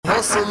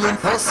hustling,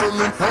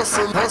 hustling,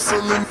 hustling,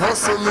 hustling,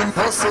 hustling,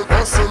 hustling,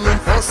 hustling,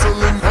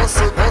 hustling,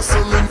 hustling,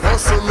 hustling,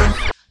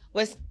 hustling.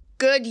 What's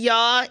good,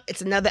 y'all?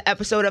 It's another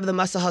episode of the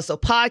Muscle Hustle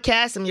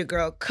Podcast. I'm your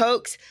girl,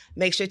 Cokes.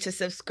 Make sure to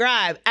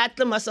subscribe at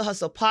the Muscle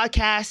Hustle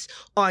Podcast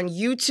on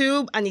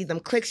YouTube. I need them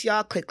clicks,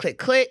 y'all. Click, click,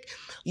 click.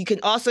 You can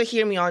also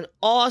hear me on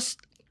all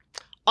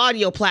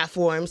audio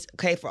platforms,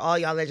 okay, for all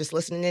y'all that are just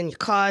listening in your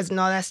cars and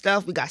all that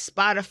stuff. We got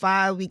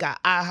Spotify, we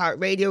got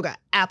iHeartRadio, we got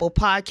Apple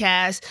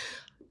Podcasts,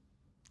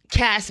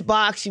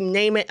 Castbox, you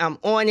name it, I'm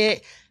on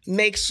it.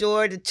 Make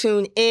sure to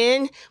tune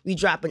in. We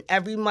dropping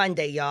every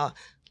Monday, y'all.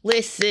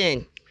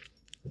 Listen,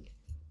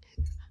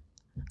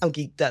 I'm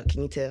geeked up,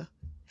 can you tell?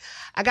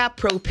 I got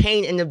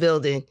Propain in the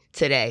building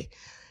today.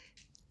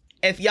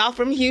 If y'all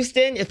from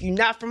Houston, if you're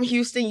not from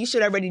Houston, you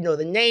should already know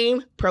the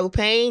name,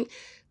 Propain,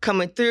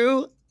 coming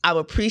through. I'm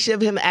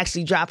appreciative of him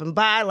actually dropping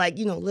by, like,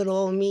 you know, little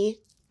old me.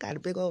 Got a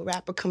big old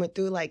rapper coming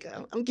through, like,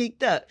 I'm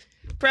geeked up.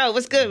 Bro,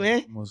 what's good,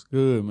 man? What's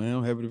good, man?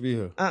 I'm happy to be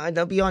here.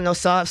 Don't be on no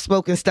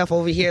soft-spoken stuff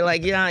over here.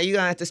 Like, you're going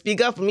to have to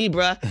speak up for me,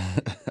 bro.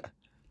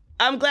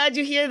 I'm glad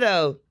you're here,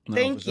 though.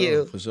 Thank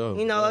you. For sure.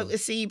 You know, I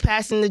see you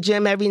passing the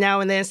gym every now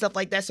and then, stuff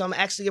like that. So I'm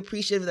actually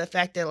appreciative of the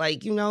fact that,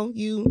 like, you know,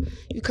 you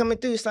coming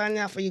through, signing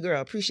out for your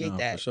girl. Appreciate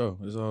that. For sure.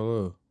 It's all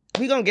love.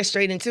 We're going to get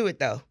straight into it,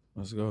 though.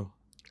 Let's go.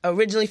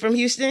 Originally from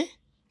Houston?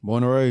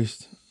 Born and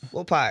raised.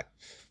 What part?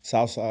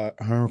 Southside,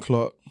 Herm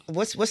Clark.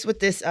 What's with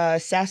this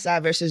South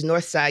Side versus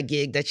North Side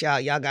gig that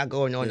y'all got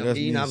going on? Yeah, that's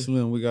you me and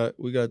Slim. We got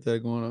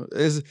that going on.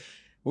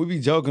 We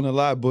be joking a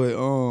lot, but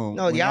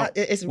no, y'all,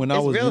 it's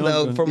real younger,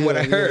 though, from what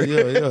I heard.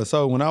 Yeah.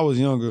 So when I was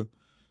younger,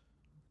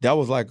 that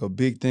was like a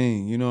big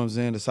thing. You know what I'm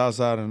saying? The South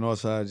Side and the North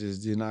Side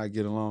just did not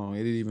get along. It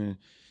didn't even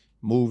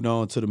moved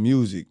on to the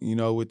music, you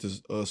know, with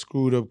the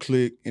Screwed Up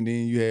Clique, and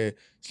then you had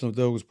Slim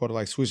Thug was part of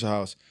like Swisher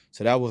House.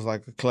 So that was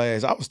like a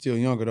class. I was still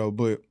younger though,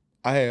 but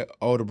I had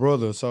older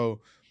brother,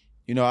 so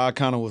you know I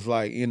kind of was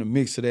like in the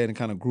mix of that and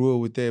kind of grew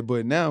up with that.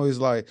 But now it's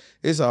like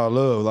it's all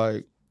love,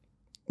 like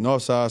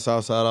North Side,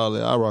 South Side, all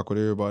that. I rock with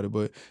everybody,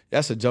 but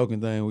that's a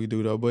joking thing we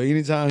do though. But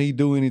anytime he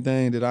do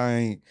anything that I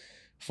ain't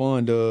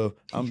fond of,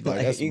 I'm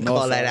like that's some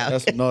North Side,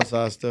 that's some North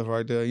Side stuff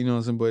right there. You know what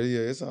I'm saying? But yeah,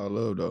 it's all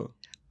love though.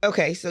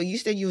 Okay, so you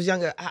said you was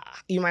younger.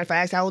 You mind if I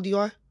ask how old you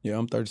are? Yeah,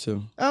 I'm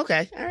 37.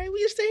 Okay, all right,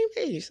 we the same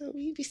age, so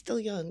we be still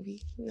young.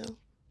 We, you know,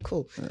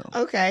 cool.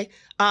 Yeah. Okay,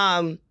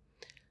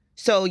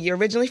 so you're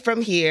originally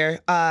from here.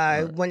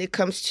 Right. When it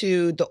comes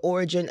to the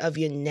origin of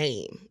your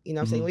name, you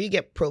know what I'm saying? Where you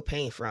get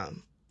Propain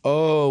from?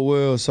 Oh,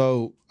 well,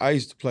 so I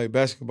used to play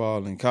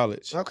basketball in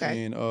college.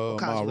 Okay. And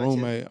my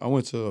roommate, I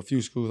went to a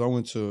few schools. I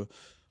went to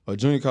a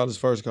junior college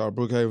first called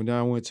Brookhaven. Then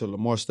I went to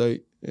Lamar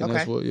State. And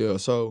that's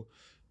what, so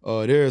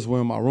there's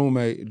when my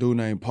roommate, a dude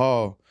named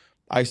Paul,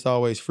 I used to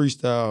always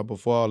freestyle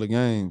before all the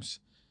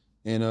games.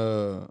 And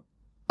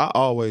I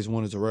always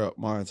wanted to rap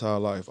my entire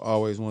life. I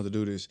always wanted to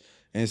do this.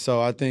 And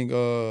so I think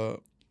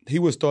he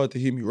would start to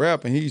hear me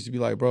rap, and he used to be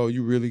like, bro,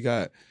 you really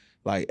got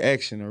like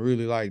action or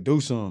really like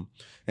do something.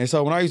 And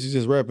so when I used to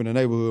just rap in the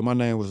neighborhood, my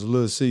name was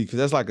Lil C, because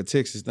that's like a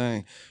Texas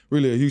thing,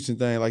 really a Houston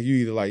thing. Like you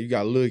either like, you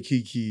got Lil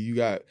Kiki, you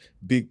got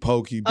Big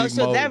Pokey, Big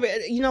Mo.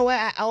 That, you know what?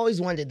 I always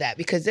wondered that,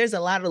 because there's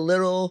a lot of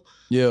little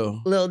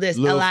this,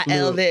 Lil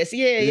L-I-L this.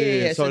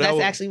 Yeah. So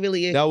that's actually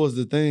really it. That was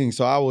the thing.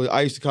 So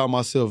I used to call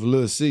myself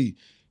Lil C.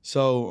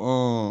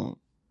 So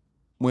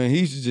when he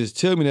used to just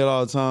tell me that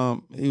all the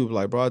time, he was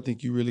like, bro, I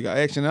think you really got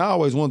action. And I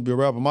always wanted to be a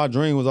rapper. My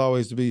dream was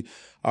always to be,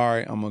 all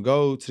right, I'm going to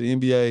go to the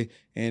NBA,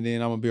 and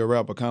then I'm going to be a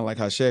rapper, kind of like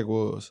how Shaq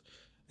was.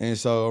 And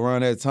so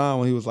around that time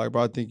when he was like,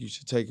 bro, I think you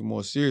should take it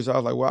more serious, I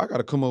was like, well, I got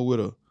to come up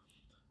with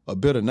a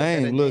better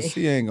name. Lil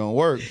C ain't going to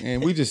work.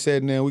 And we just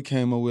sat in there and we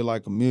came up with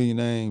like 1 million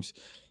names.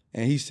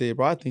 And he said,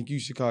 bro, I think you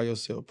should call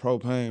yourself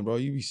Propain, bro.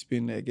 You be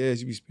spitting that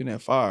gas, you be spitting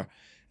that fire.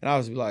 And I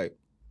was like,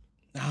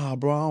 nah,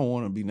 bro, I don't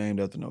want to be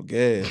named after no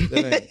gas.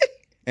 That ain't...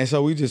 And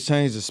so we just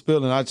changed the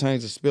spelling. I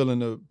changed the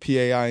spelling to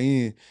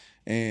P-A-I-N.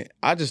 And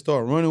I just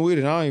started running with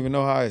it. I don't even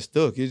know how it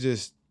stuck.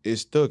 It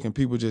stuck, and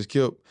people just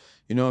kept,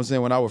 you know what I'm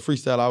saying? When I would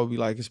freestyle, I would be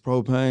like, it's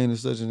Propain and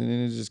such, and then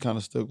it just kind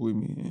of stuck with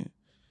me. And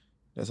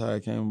that's how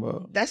it came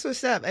about. That's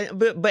what's up.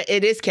 But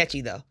it is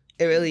catchy, though.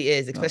 It really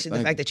is, especially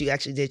the fact that you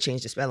actually did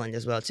change the spelling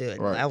as well, too.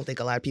 And right. I don't think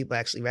a lot of people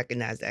actually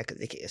recognize that because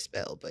they can't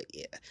spell, but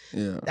yeah.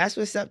 Yeah. That's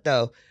what's up,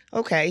 though.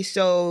 Okay,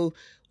 so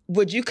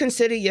would you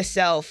consider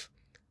yourself...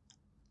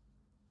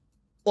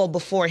 Well,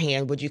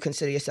 beforehand, would you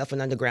consider yourself an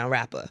underground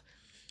rapper?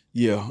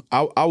 Yeah,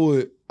 I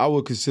would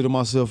consider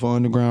myself an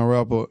underground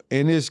rapper,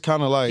 and it's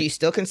kind of like. Do you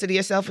still consider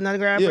yourself an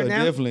underground rapper now?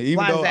 Yeah, definitely.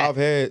 Even though I've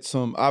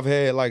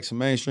had like some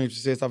mainstream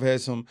success. I've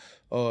had some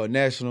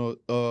national.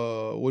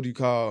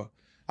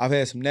 I've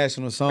had some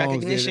national songs,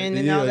 recognition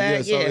and all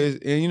that. So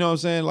and you know what I'm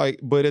saying,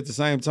 like, but at the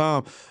same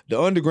time, the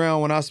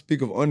underground. When I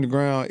speak of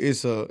underground,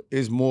 it's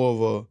more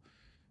of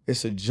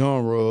a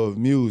genre of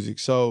music.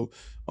 So.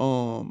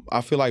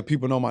 I feel like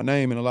people know my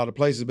name in a lot of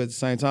places, but at the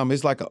same time,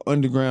 it's like an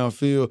underground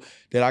feel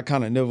that I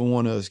kind of never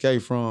want to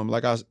escape from.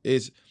 Like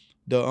it's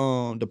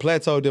the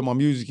plateau that my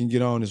music can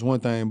get on is one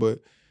thing, but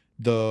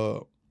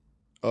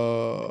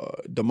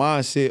the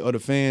mindset of the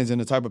fans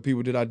and the type of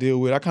people that I deal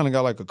with, I kind of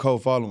got like a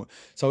cult following.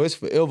 So it's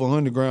forever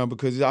underground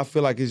because I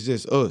feel like it's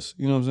just us.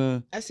 You know what I'm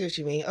saying? I see what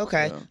you mean.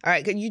 Okay. Yeah. All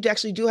right. 'Cause you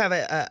actually do have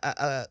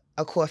a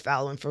core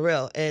following for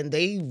real. And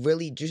they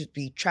really just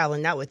be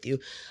traveling out with you.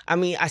 I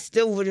mean, I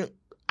still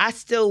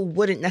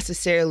wouldn't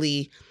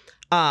necessarily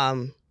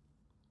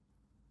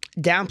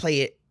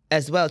downplay it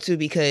as well too,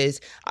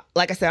 because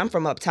like I said, I'm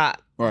from up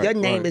top. Right, your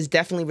name right. is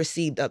definitely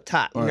received up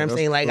top. You Right, know what I'm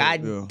saying? Like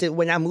yeah. did,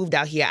 when I moved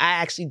out here,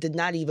 I actually did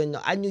not even know.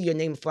 I knew your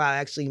name before I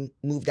actually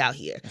moved out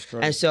here. That's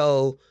crazy. And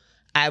so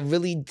I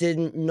really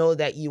didn't know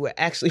that you were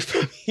actually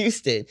from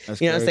Houston.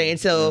 That's you know what I'm crazy. saying?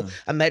 So Yeah.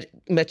 I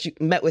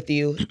met with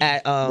you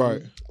at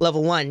Right.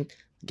 Level 1.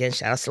 Again,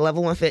 shout out to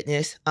Level 1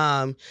 Fitness.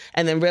 And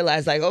then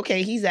realized like,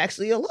 okay, he's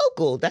actually a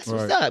local. That's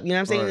what's Right. up. You know what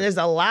I'm saying? Right. There's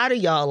a lot of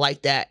y'all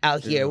like that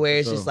out here Yeah, where for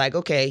it's just sure. like,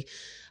 okay,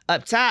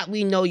 up top,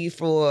 we know you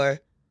for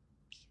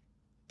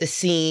the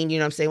scene, you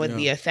know what I'm saying, whether it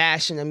be Yeah. a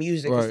fashion or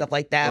music and Right. stuff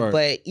like that. Right.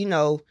 But, you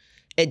know,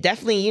 it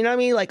definitely, you know what I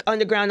mean? Like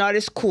underground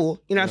artists,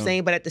 cool. You know what I'm Yeah.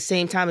 saying? But at the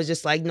same time, it's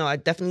just like, no, I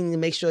definitely need to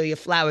make sure your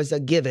flowers are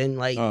given.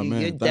 Like Oh,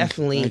 man, you're thank you,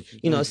 definitely, thank you,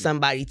 you know, thank you.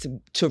 somebody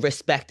to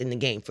respect in the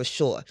game for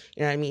sure.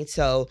 You know what I mean?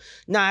 So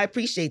no, I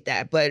appreciate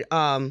that. But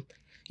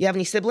you have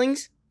any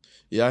siblings?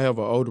 Yeah, I have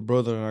an older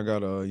brother and I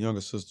got a younger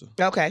sister.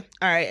 Okay.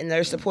 All right. And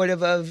they're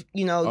supportive of,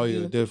 you know, Oh,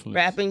 you yeah, definitely.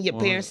 rapping, your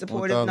parents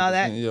supportive and all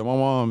that? 1000%. Yeah,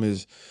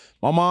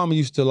 my mom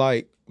used to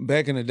like,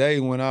 back in the day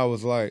when I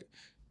was like,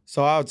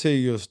 so I'll tell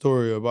you a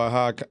story about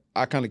how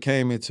I kind of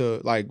came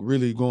into like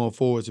really going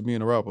forward to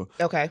being a rapper.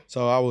 Okay.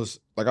 So I was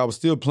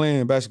still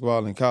playing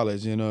basketball in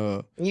college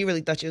and You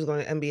really thought you was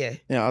going to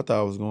NBA? yeah, I thought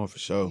I was going for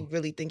sure. You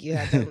really think you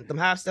had them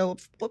hops though?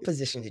 What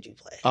position did you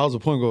play? I was a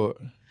point guard.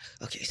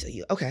 Okay, so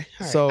you okay?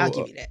 All right, So I'll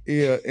give you that.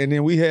 yeah, and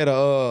then we had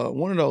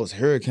one of those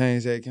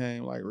hurricanes that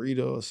came, like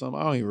Rita or something.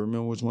 I don't even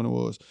remember which one it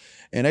was.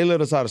 And they let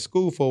us out of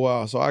school for a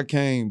while. So I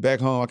came back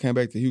home. I came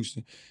back to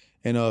Houston,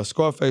 and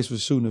Scarface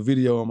was shooting a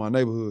video in my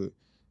neighborhood,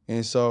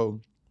 and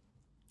so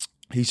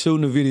he's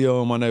shooting a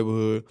video in my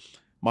neighborhood.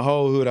 My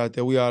whole hood out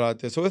there, we all out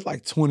there. So it's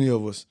like 20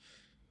 of us,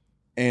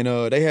 and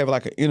they have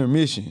like an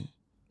intermission.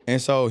 And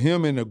so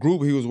him and the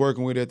group he was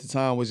working with at the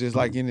time was just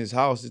like in his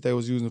house that they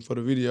was using for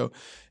the video.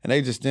 And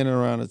they just standing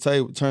around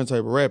the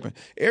turntable rapping.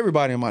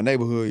 Everybody in my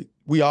neighborhood,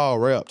 we all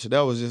rapped. That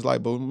was just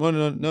like, but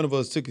none of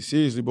us took it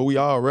seriously, but we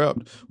all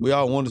rapped. We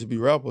all wanted to be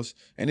rappers.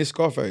 And it's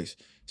Scarface.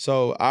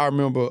 So I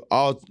remember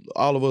all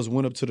of us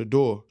went up to the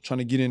door trying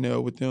to get in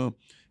there with them.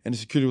 And the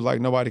security was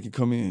like, nobody can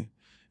come in.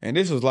 And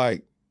this was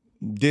like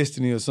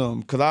destiny or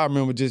something. Cause I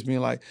remember just being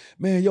like,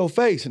 man, yo,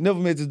 Face, never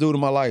met this dude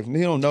in my life. And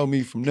he don't know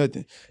me from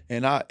nothing.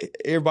 And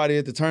everybody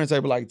at the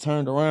turntable like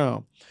turned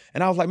around.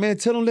 And I was like, man,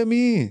 tell him let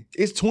me in.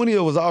 It's 20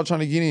 of us all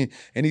trying to get in.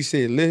 And he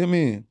said, let him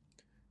in.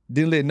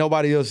 Didn't let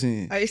nobody else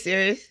in. Are you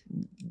serious?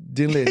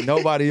 Didn't let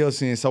nobody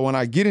else in. So when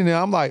I get in there,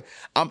 I'm like,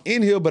 I'm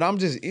in here, but I'm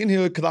just in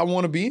here because I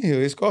want to be in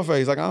here. It's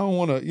Scarface. Like, I don't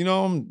want to,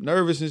 I'm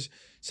nervous. And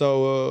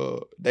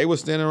so they were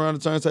standing around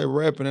the turntable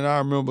rapping. And I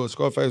remember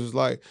Scarface was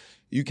like,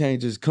 you can't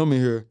just come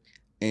in here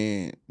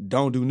and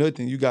don't do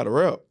nothing. You got to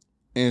rap.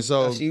 And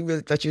so, So you really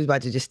thought you was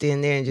about to just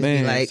stand there and just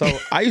man, be like... so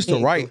I used to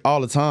write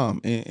all the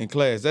time in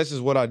class. That's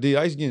just what I did.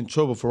 I used to get in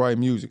trouble for writing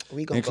music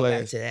We gonna in go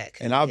class. back to that.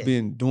 And I've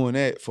been doing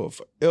that for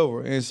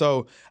forever. And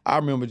so I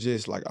remember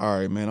just like, all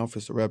right, man, I'm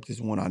supposed to rap this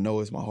one. I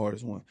know it's my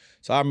hardest one.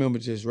 So I remember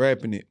just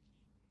rapping it.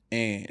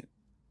 And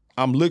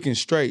I'm looking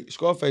straight.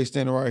 Scarface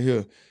standing right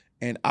here.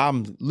 And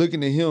I'm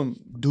looking at him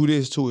do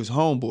this to his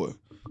homeboy.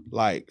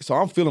 Like, so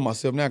I'm feeling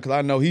myself now because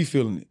I know he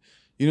feeling it.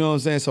 You know what I'm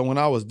saying? So when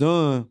I was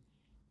done,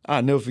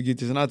 I'll never forget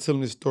this. And I tell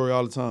him this story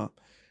all the time.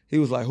 He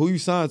was like, who you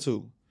signed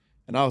to?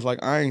 And I was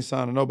like, I ain't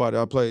signed to nobody.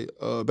 I play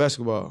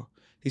basketball.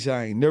 He said,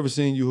 I ain't never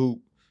seen you hoop,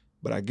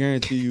 but I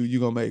guarantee you're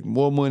going to make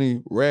more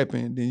money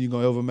rapping than you're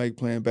going to ever make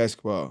playing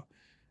basketball.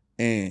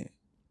 And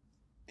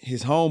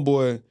his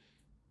homeboy,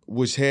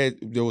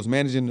 that was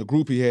managing the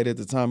group he had at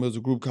the time, it was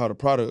a group called The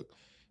Product.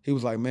 He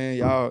was like, man,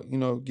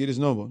 y'all, get his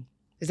number.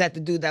 Is that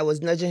the dude that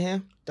was nudging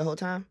him the whole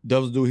time?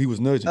 That was the dude he was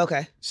nudging.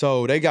 Okay.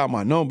 So they got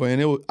my number,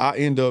 and I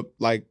end up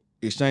like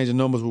exchanging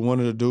numbers with one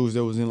of the dudes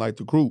that was in like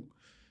the group.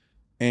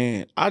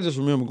 And I just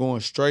remember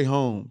going straight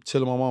home,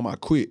 telling my mom I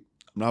quit.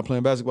 I'm not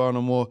playing basketball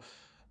no more.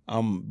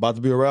 I'm about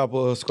to be a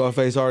rapper.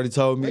 Scarface already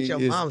told me. What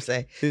your mom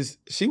say?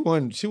 She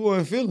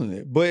wasn't feeling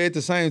it. But at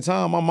the same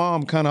time, my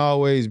mom kind of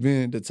always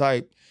been the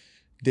type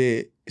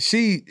that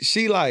she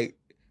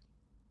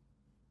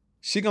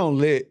gonna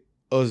let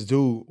us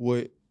do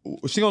what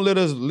she gonna let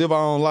us live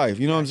our own life.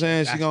 You know what I'm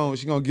saying? Gotcha.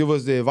 She gonna give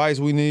us the advice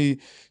we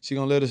need. She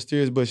gonna let us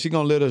steer us, but she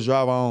gonna let us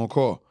drive our own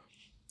car.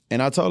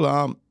 And I told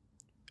her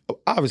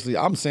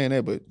I'm saying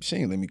that, but she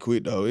ain't let me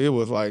quit though. It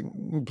was like,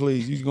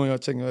 please, you going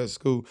out taking her to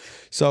school.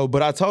 So,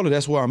 but I told her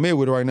that's where I'm at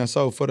with it right now.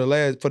 So for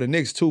the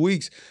next 2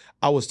 weeks,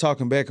 I was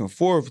talking back and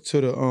forth to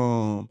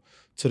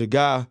the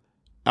guy.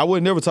 I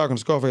wasn't never talking to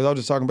Scarface. I was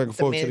just talking back and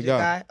forth to the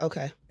guy.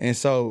 Okay. And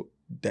so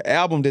the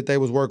album that they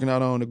was working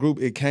out on the group,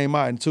 it came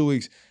out in 2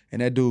 weeks,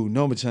 and that dude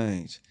number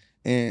changed.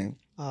 And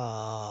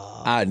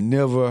I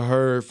never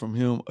heard from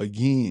him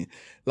again.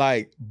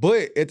 Like,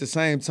 but at the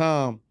same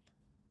time,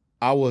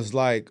 I was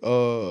like,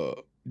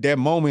 that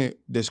moment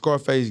that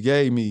Scarface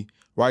gave me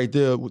right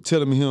there,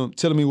 telling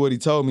me what he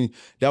told me,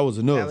 that was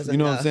enough. That was you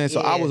know what I'm enough, saying?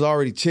 So yeah. I was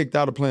already checked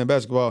out of playing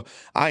basketball.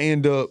 I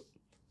end up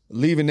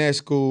leaving that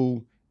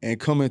school and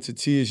coming to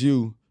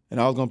TSU,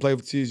 and I was gonna play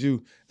for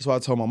TSU. That's why I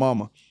told my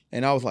mama.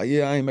 And I was like,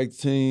 yeah, I ain't make the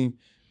team,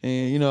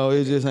 and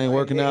it just ain't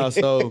working out.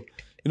 So,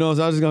 so I was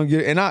just gonna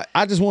get it. And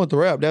I just wanted to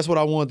rap. That's what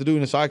I wanted to do.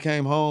 And so I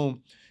came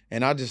home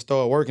and I just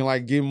started working,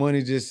 like getting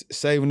money, just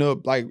saving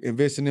up, like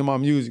investing in my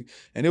music.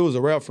 And it was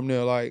a rap from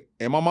there. Like,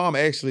 and my mom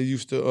actually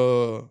used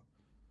to,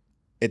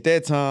 at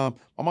that time,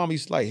 my mom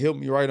used to like help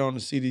me write on the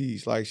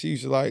CDs. Like she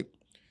used to like,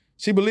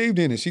 she believed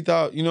in it. She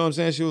thought, you know what I'm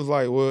saying? She was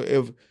like, well,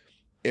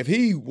 if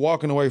he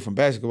walking away from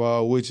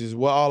basketball, which is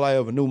what all I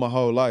ever knew my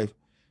whole life,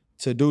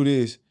 to do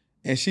this,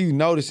 and she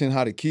noticing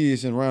how the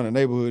kids around the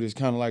neighborhood is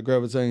kind of like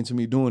gravitating to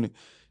me doing it,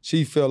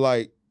 she felt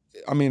like,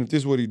 I mean, if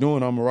this is what he's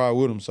doing, I'm gonna ride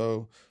with him.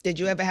 So, did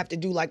you ever have to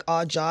do like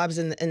odd jobs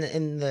in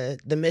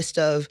the midst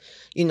of,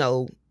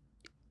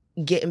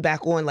 getting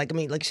back on? Like, I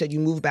mean, like you said, you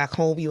moved back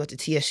home, you went to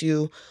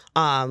TSU,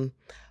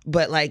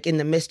 but like in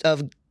the midst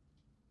of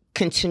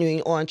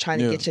continuing on trying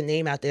to get your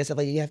name out there, stuff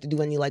like, you have to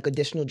do any like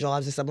additional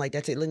jobs or something like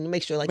that to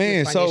make sure like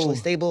you're financially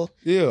stable?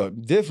 Yeah,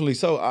 definitely.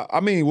 So I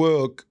mean,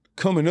 well,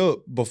 coming up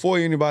before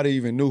anybody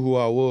even knew who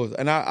I was,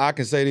 and I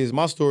can say this,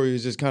 my story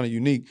is just kind of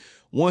unique.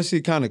 Once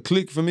it kind of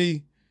clicked for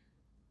me,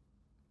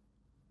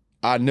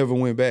 I never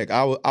went back.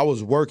 I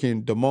was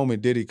working the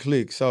moment that it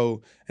clicked.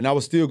 So, and I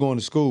was still going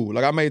to school.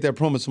 Like I made that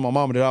promise to my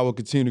mama that I would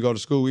continue to go to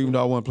school even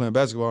though I wasn't playing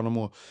basketball no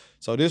more.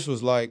 So this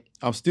was like,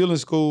 I'm still in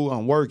school,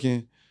 I'm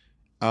working,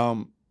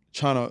 I'm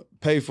trying to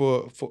pay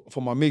for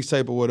my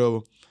mixtape or whatever.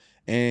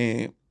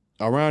 And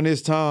around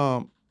this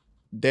time,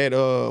 that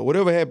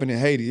whatever happened in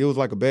Haiti, it was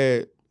like a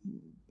bad,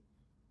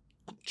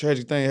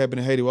 tragic thing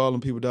happened in Haiti where all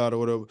them people died or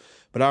whatever.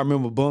 But I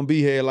remember Bun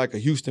B had like a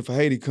Houston for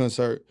Haiti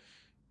concert.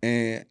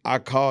 And I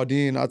called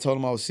in, I told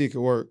him I was sick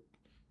at work.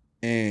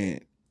 And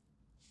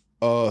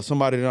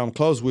somebody that I'm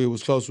close with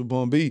was close with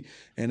Bun B,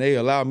 and they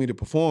allowed me to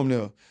perform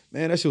there.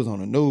 Man, that shit was on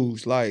the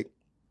news. Like,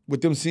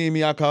 with them seeing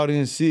me, I called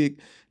in sick.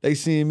 They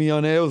seeing me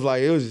on there, it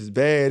was just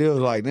bad. It was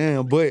like,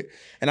 damn,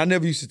 and I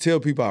never used to tell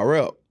people I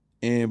rap.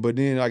 But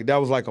then, like, that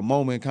was like a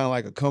moment, kind of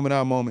like a coming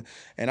out moment.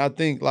 And I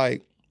think,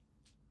 like,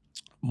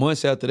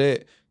 months after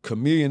that,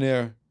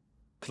 Chameleonaire,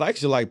 because I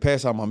used to, like,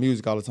 pass out my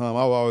music all the time.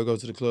 I would always go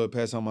to the club,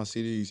 pass out my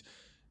CDs.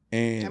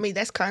 And I mean,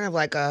 that's kind of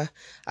like a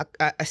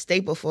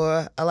staple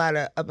for a lot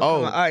of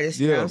up-and-coming artists,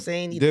 you know what I'm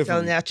saying? Either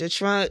selling out your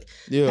trunk,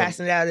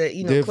 passing it out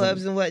at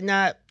clubs and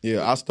whatnot.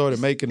 Yeah, I started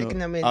making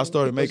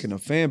a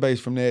fan base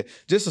from that.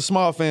 Just a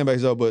small fan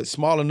base though, but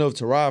small enough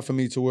to ride for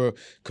me to where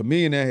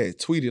Chameleonaire had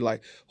tweeted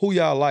like, who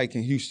y'all like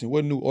in Houston?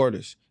 What new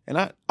artists? And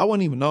I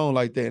wasn't even known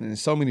like that. And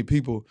so many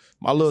people,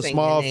 my little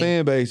small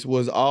fan base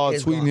was all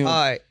tweeting him.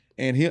 Hard.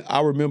 And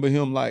I remember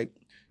him like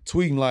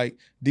tweeting like,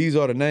 these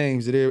are the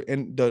names that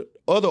and the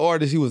other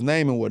artists he was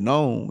naming were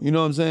known, you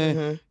know what I'm saying?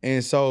 Mm-hmm.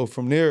 And so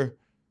from there,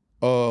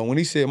 when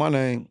he said my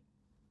name,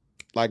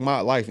 like my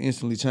life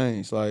instantly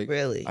changed. Like,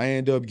 really? I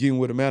ended up getting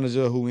with a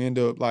manager who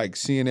ended up like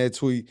seeing that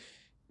tweet,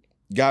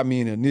 got me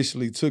and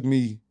initially took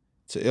me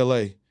to LA.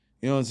 You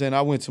know what I'm saying?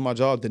 I went to my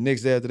job the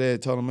next day after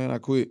that, told him, man, I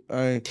quit.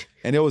 And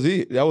that was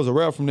it. That was a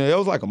wrap from there. That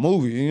was like a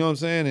movie, you know what I'm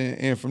saying?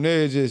 And from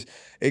there,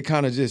 it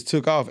kind of just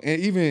took off.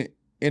 And even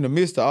in the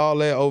midst of all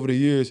that over the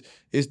years,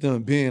 it's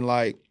done been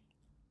like,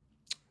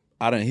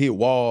 I done hit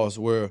walls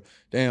where,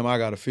 damn, I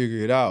got to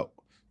figure it out.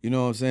 You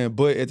know what I'm saying?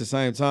 But at the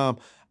same time,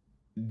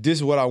 this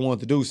is what I want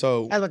to do.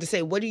 So I was about to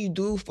say, what do you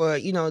do for,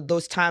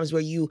 those times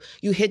where you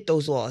hit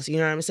those walls? You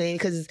know what I'm saying?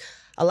 Because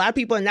a lot of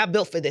people are not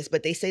built for this,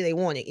 but they say they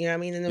want it. You know what I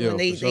mean? And then when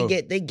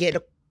they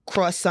get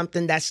across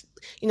something that's,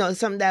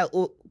 something that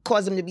will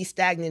cause them to be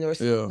stagnant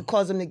or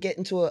cause them to get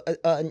into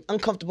an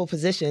uncomfortable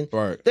position,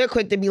 right, they're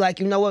quick to be like,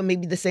 you know what,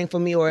 maybe the same for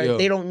me, or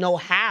they don't know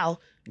how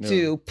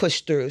to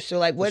push through. So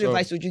like, what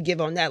advice would you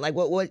give on that? Like,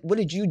 what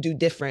did you do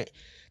different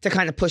to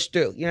kind of push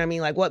through? You know what I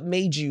mean? Like, what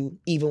made you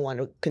even want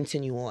to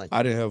continue on?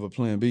 I didn't have a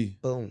plan B.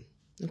 Boom.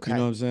 Okay. You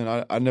know what I'm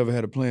saying? I never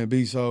had a plan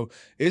B. So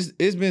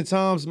it's been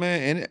times,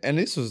 man, and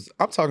this was,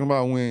 I'm talking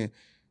about when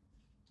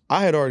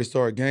I had already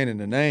started gaining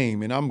the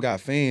name, and I'm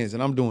got fans,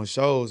 and I'm doing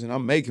shows, and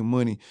I'm making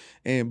money,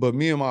 but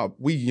me and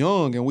we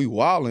young and we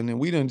wilding, and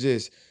we done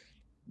just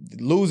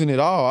losing it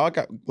all.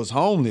 I was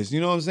homeless, you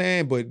know what I'm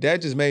saying? But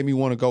that just made me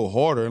want to go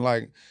harder,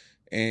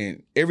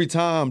 and every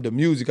time the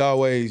music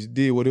always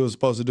did what it was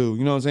supposed to do.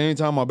 You know what I'm saying?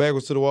 Anytime my back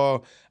was to the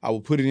wall, I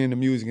would put it in the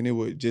music, and it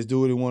would just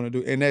do what it wanted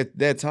to do. And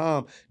that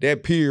time,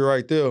 that period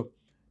right there,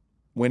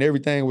 when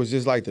everything was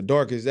just like the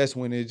darkest, that's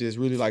when it just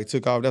really like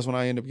took off. That's when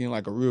I ended up getting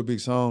like a real big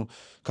song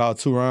called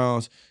 2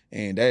 Rounds,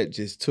 and that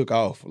just took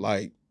off,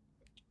 like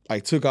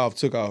took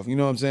off. You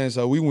know what I'm saying?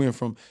 So we went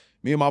from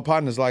me and my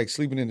partners like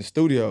sleeping in the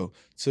studio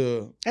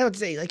to. I would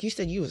say, like you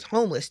said, you was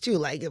homeless too.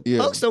 Like if Yeah.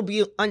 folks don't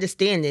be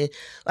understanding,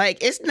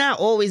 like it's not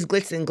always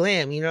glitz and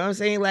glam. You know what I'm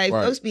saying? Like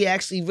Right. folks be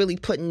actually really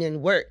putting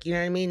in work. You know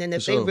what I mean? And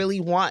if For they sure. really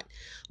want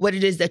what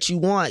it is that you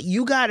want,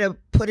 you gotta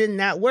put in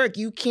that work.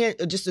 You can't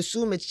just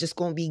assume it's just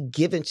gonna be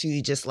given to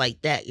you just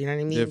like that. You know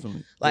what I mean?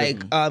 Definitely.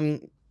 Like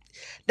definitely.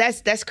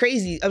 that's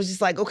crazy. I was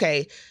just like,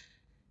 okay.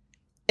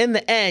 In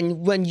the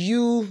end, when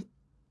you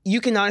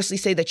can honestly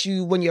say that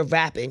when you're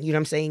rapping, you know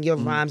what I'm saying? Your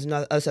rhymes and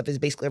all other stuff is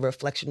basically a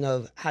reflection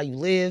of how you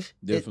live.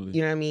 Definitely.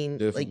 You know what I mean?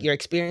 Definitely. Like your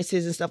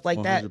experiences and stuff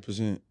like that.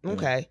 100%. Yeah.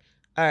 Okay.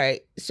 All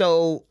right.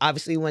 So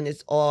obviously when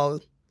it's all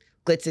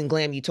glitz and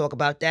glam, you talk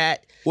about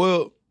that.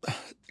 Well,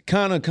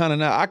 kind of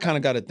now. I kind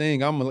of got a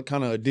thing. I'm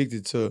kind of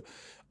addicted to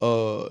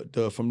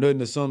the from nothing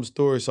to some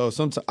story. So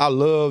sometimes I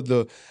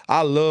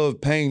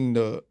love painting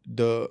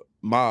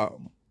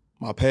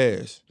my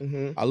past.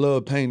 Mm-hmm. I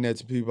love painting that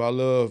to people. I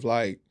love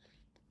like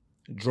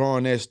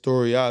drawing that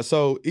story out.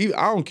 So I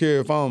don't care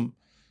if I'm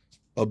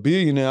a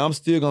billionaire, I'm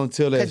still gonna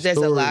tell that story. Because there's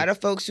a lot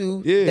of folks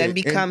who then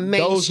become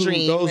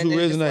mainstream. Those who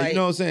resonate, like, you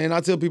know what I'm saying? And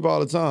I tell people all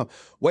the time,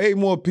 way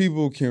more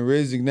people can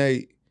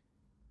resonate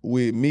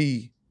with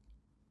me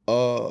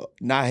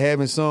not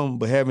having something,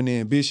 but having the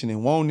ambition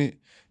and wanting it,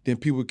 than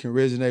people can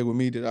resonate with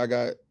me that I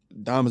got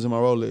diamonds in my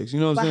Rolex. You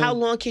know what I'm saying? But how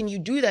long can you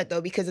do that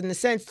though? Because in the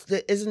sense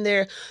that isn't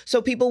there,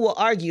 so people will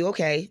argue,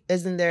 okay,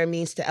 isn't there a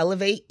means to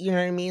elevate? You know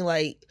what I mean?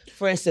 Like,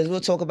 for instance,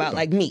 we'll talk about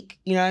like Meek.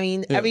 You know what I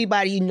mean? Yeah.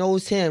 Everybody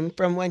knows him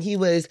from when he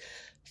was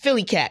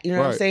Philly Cat, you know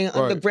what I'm saying? Right.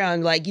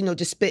 Underground, like, you know,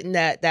 just spitting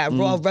that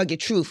raw, rugged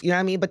truth, you know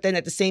what I mean? But then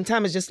at the same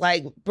time, it's just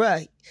like,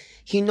 bruh,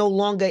 he no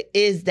longer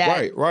is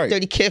that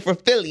dirty kid from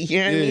Philly, you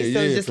know what I mean?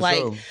 So it's just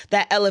like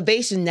that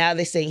elevation. Now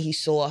they're saying he's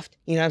soft,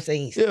 you know what I'm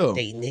saying? He's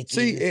dating Nicki.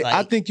 See, like,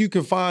 I think you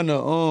can find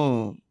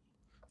the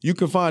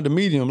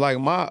medium.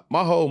 Like my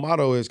whole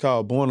motto is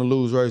called Born to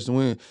Lose, Raised to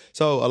Win.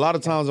 So a lot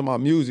of times in my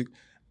music,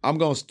 I'm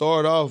gonna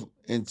start off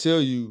and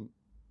tell you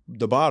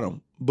the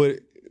bottom, but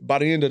by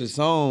the end of the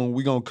song,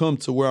 we gonna come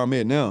to where I'm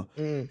at now.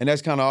 And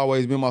that's kind of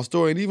always been my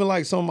story. And even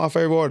like some of my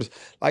favorite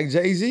artists, like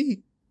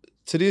Jay-Z,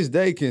 to this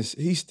day,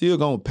 he's still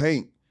gonna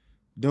paint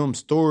them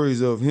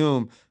stories of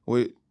him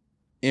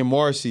in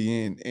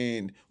Marcy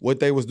and what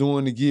they was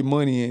doing to get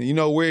money and, you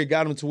know, where it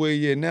got him to where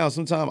he is now.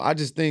 Sometimes I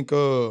just think,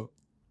 I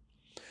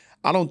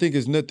don't think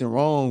there's nothing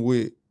wrong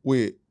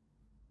with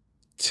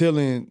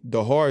telling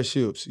the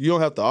hardships. You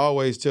don't have to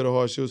always tell the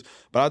hardships,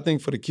 but I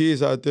think for the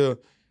kids out there,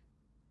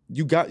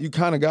 you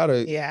kind of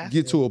gotta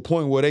get to a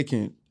point where they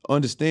can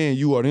understand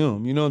you or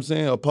them. You know what I'm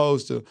saying?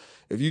 Opposed to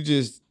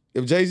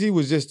if Jay-Z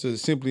was just to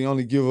simply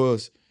only give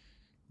us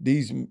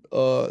these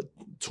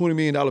 $20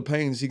 million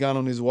paintings he got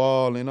on his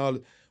wall and all,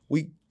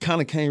 we kind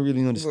of can't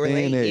really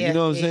understand that. You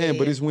know what I'm saying?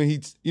 But it's when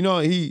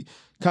he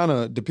kind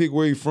of depict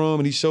where he's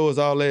from and he shows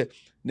us all that.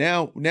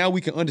 Now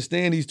we can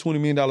understand these $20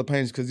 million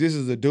paintings because this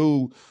is a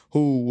dude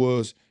who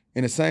was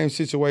in the same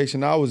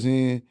situation I was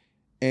in.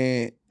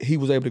 And he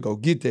was able to go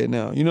get that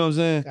now. You know what I'm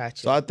saying?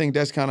 Gotcha. So I think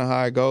that's kind of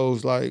how it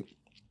goes. Like,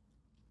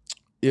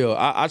 yeah,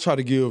 I try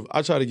to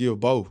give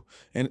both.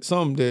 And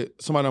somebody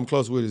I'm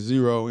close with is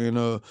Zero.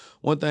 And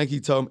one thing he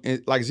told me,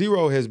 like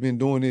Zero has been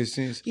doing this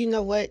since. You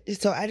know what?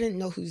 So I didn't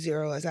know who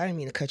Zero is. I didn't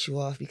mean to cut you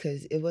off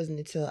because it wasn't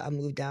until I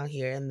moved down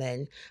here and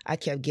then I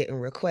kept getting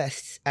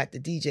requests at the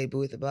DJ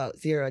booth about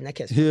Zero and I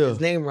kept spelling his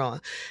name wrong.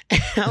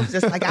 And I was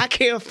just like, I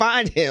can't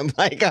find him.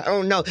 Like, I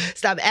don't know.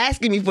 Stop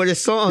asking me for the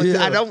songs.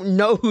 Yeah. I don't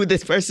know who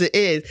this person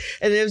is.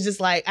 And it was just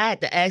like, I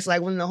had to ask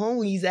like one of the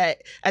homies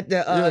at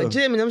the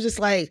gym and I was just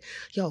like,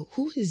 yo,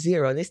 who is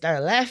Zero? And they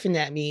started laughing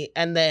at me.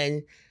 And then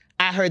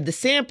I heard the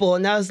sample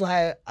and I was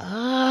like,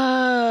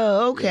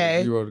 oh, okay.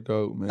 Yeah, Zero the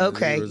GOAT, man.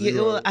 Okay.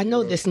 Zero, I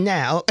know this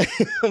now.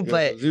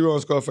 But Zero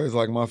and Scarface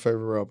like my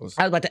favorite rappers.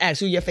 I was about to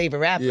ask who your favorite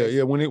rapper is.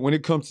 Yeah. When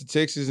it comes to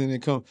Texas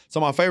so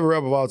my favorite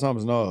rapper of all time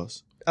is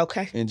Nas.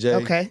 Okay. And Jay.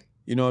 Okay.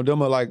 You know,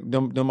 them are like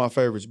them my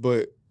favorites.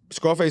 But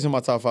Scarface in my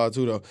top 5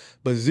 too though.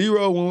 But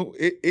Zero,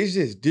 it's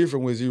just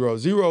different with Zero.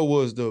 Zero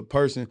was the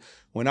person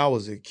when I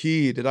was a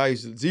kid that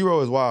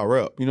Zero is why I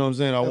rap. You know what I'm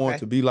saying? I want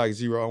to be like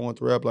Zero. I want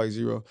to rap like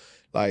Zero.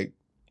 Like,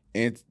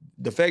 and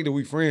the fact that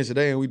we friends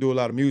today and we do a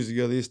lot of music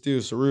together, it's still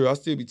surreal. I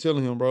still be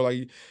telling him, bro,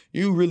 like,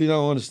 you really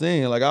don't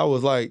understand. Like, I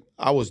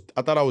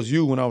thought I was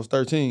you when I was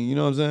 13. You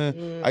know what I'm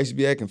saying? I used to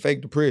be acting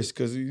fake depressed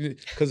because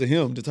of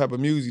him, the type of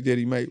music that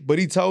he made. But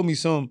he told me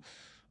something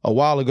a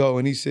while ago,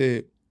 and he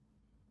said,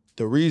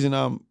 the reason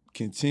I'm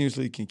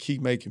continuously can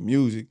keep making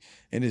music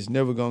and it's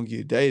never gonna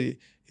get dated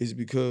is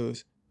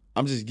because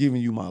I'm just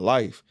giving you my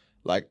life.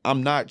 Like,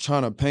 I'm not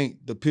trying to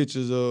paint the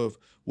pictures of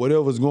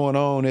whatever's going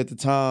on at the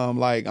time.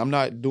 Like, I'm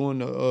not doing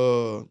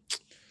the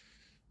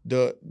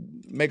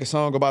make a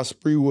song about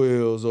spree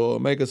wheels or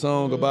make a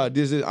song about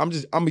this. I'm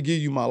gonna give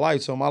you my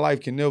life, so my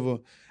life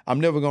I'm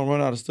never gonna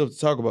run out of stuff to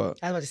talk about.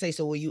 I was about to say,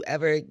 so will you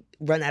ever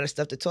run out of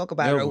stuff to talk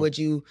about, Never. or would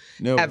you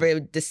ever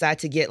decide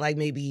to get like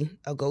maybe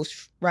a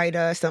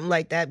ghostwriter or something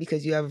like that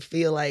because you ever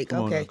feel like,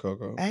 Come on okay, now,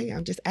 Coco. hey,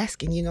 I'm just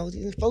asking, you know,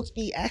 folks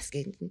be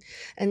asking,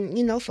 and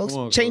you know, folks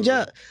Come on, change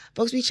Coco. up.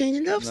 Folks be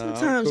changing up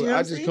sometimes. Cool. You know what I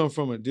I'm just saying? come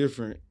from a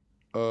different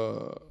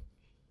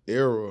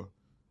era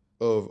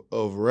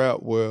of rap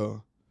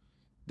where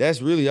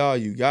that's really all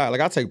you got.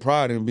 Like I take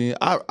pride in being.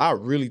 I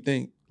really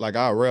think like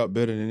I rap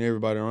better than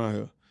everybody around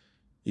here.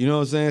 You know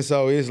what I'm saying?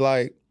 So it's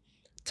like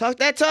talk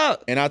that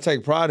talk, and I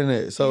take pride in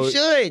it. So you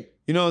should.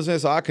 You know what I'm saying?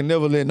 So I can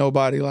never let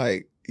nobody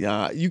like.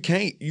 Yeah, you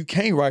can't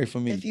write for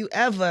me. If you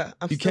ever,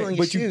 I'm still in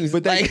your shoes.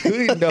 But they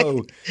couldn't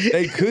though.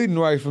 They couldn't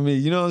write for me.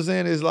 You know what I'm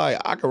saying? It's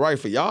like I could write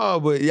for y'all,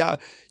 but y'all,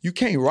 you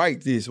can't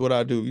write this. What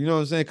I do. You know what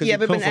I'm saying? Because it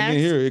comes from in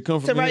here. It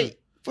comes from to here. Write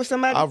for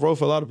somebody. I wrote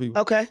for a lot of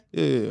people. Okay.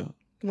 Yeah. You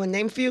want to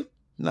name a few?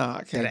 Nah,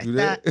 I can't do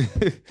that.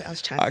 I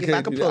was trying to get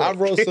back a pull. I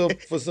wrote some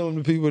for some of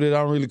the people that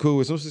I'm really cool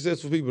with. Some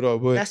successful people though.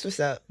 But that's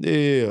what's up.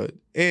 Yeah.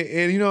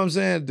 And you know what I'm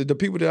saying? The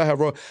people that I have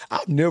wrote,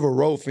 I've never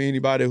wrote for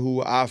anybody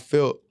who I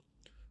felt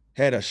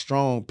had a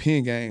strong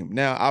pen game.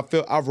 Now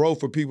I've wrote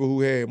for people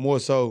who had more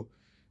so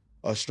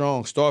a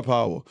strong star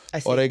power,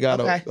 or they got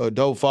a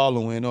dope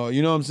following, or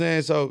you know what I'm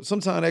saying. So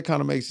sometimes that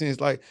kind of makes sense.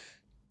 Like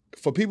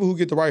for people who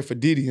get to write for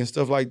Diddy and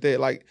stuff like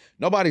that, like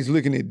nobody's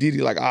looking at Diddy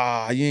like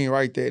you ain't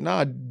write that.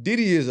 Nah,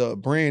 Diddy is a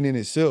brand in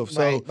itself.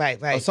 So right.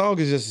 A song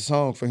is just a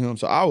song for him.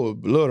 So I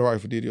would love to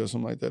write for Diddy or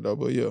something like that though.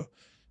 But yeah,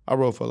 I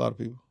wrote for a lot of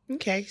people.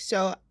 Okay,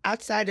 so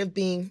outside of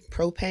being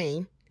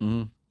Propain,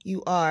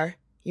 you mind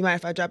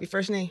if I drop your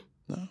first name?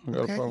 No, I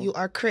got a problem. You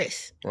are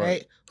Chris,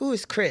 right? Who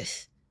is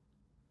Chris?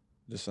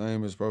 The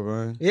same as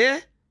Propain.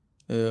 Yeah?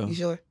 Yeah. You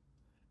sure?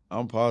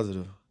 I'm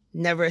positive.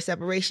 Never a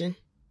separation?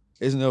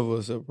 It's never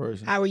a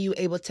separation. How are you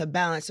able to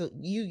balance? So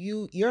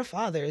you're a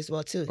father as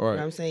well too. Right. You know what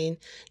I'm saying?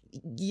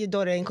 Your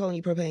daughter ain't calling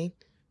you Propain?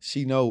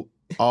 She know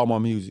all my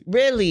music.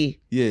 Really?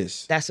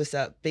 Yes. That's what's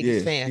up.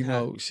 Biggest fan.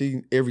 She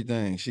know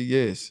everything.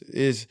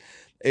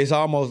 It's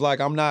almost like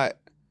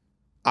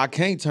I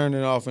can't turn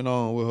it off and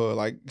on with her.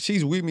 Like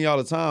she's with me all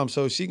the time,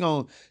 so she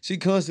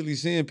constantly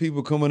seeing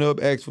people coming up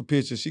ask for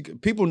pictures.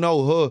 People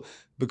know her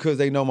because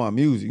they know my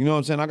music. You know what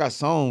I'm saying? I got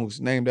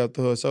songs named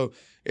after her, so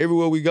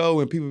everywhere we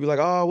go and people be like,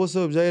 "Oh, what's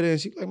up, Jada?" And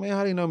she be like, "Man,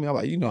 how they know me?" I'm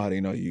like, "You know how they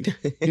know you."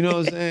 You know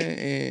what I'm saying?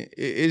 And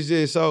it's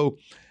just so.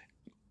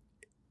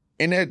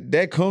 And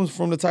that comes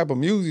from the type of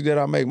music that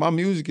I make. My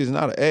music is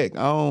not an act.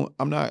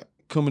 I'm not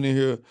coming in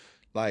here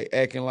like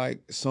acting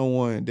like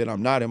someone that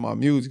I'm not in my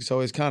music. So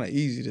it's kind of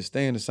easy to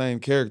stay in the same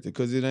character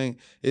because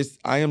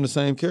I am the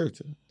same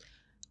character.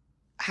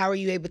 How are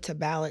you able to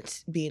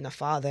balance being a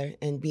father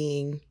and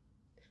being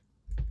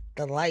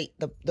the light,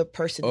 the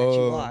person that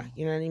you are?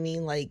 You know what I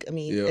mean? Like,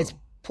 it's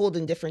pulled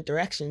in different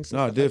directions.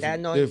 No,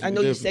 different. Like I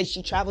know you said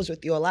she travels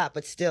with you a lot,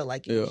 but still,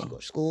 like, she goes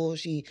to school,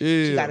 she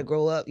got to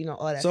grow up,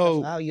 all that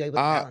stuff. How are you able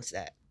to balance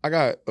that? I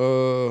got,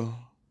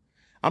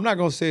 I'm not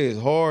going to say it's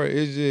hard.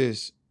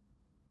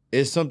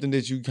 It's something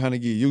that you kind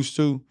of get used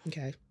to.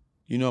 Okay.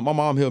 My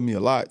mom helped me a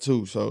lot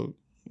too, so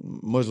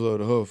much love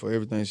to her for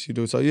everything she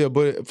do. So yeah,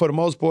 but for the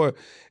most part,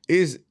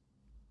 it's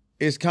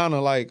kind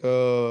of like,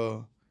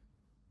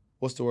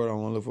 what's the word I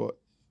want to look for?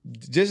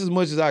 Just as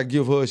much as I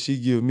give her, she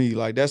give me.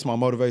 Like that's my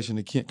motivation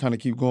to kind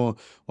of keep going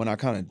when I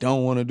kind of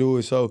don't want to do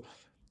it. So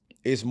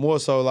it's more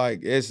so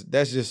like that's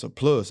just a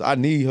plus. I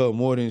need her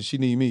more than she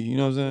need me. You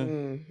know what I'm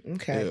saying?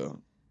 Okay. Yeah.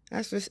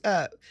 That's what's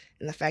up.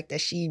 And the fact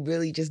that she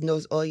really just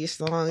knows all your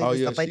songs and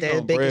stuff like that,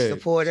 the biggest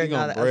supporter. She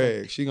gonna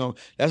brag.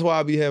 That's why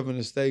I be having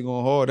to stay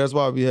going hard. That's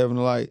why I be having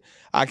to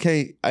I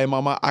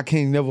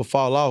can't never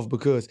fall off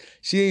because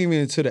she ain't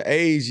even to the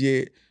age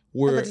yet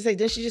where. I was about to say,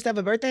 didn't she just have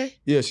a birthday?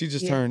 Yeah, she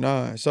just turned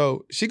 9.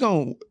 So she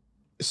gonna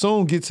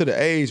soon get to the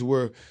age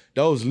where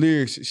those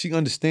lyrics, she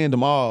understand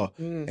them all.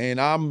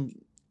 And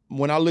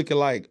when I look at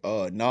like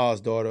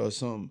Nas' daughter or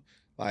something,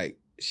 like,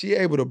 she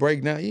able to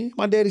break down. Yeah,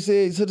 my daddy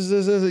said,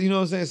 you know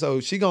what I'm saying? So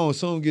she gonna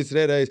soon get to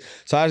that age.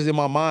 So I just in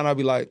my mind, I'll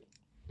be like,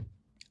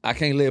 I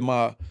can't let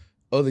my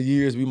other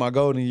years be my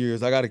golden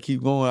years. I gotta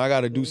keep going. I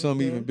gotta do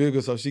something even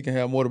bigger so she can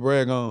have more to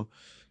brag on.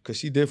 Cause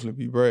she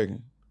definitely be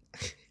bragging.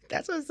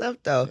 That's what's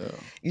up though. Yeah.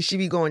 You should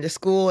be going to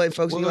school and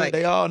folks be like.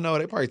 They all know.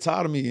 They probably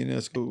tired of me in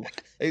their school.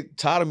 They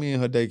tired of me in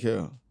her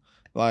daycare.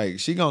 Like,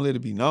 she gonna let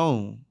it be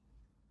known.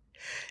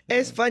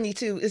 It's funny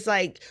too. It's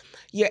like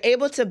you're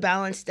able to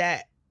balance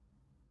that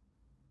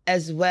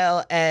as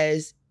well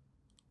as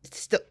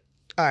still.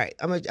 All right,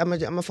 I'm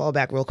gonna fall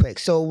back real quick.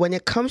 So when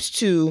it comes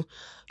to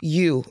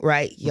you,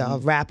 right, you're a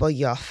rapper,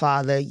 you're a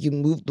father, you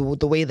move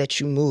the way that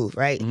you move,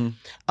 right?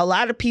 A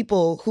lot of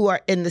people who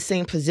are in the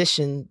same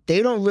position,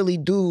 they don't really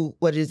do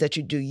what it is that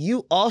you do.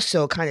 You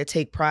also kind of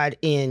take pride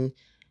in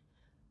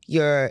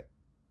your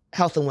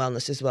health and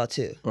wellness as well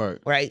too,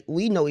 right?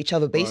 We know each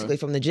other basically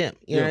from the gym.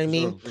 You know what I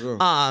mean?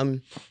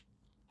 Sure.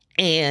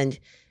 And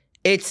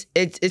it's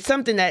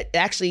something that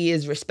actually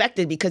is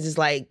respected because it's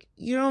like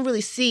you don't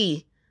really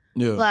see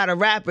a lot of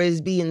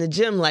rappers be in the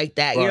gym like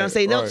that. You know what I'm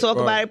saying? They'll talk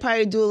about it,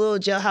 probably do a little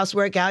jailhouse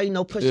workout,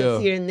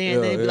 push-ups here and there,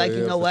 and then be like,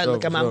 you know what,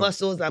 look at my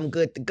muscles, I'm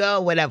good to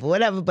go,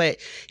 whatever. But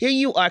here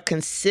you are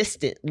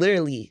consistent,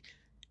 literally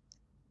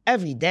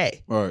every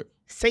day. Right.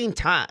 Same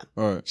time.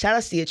 Right. Shout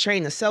out to your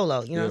trainer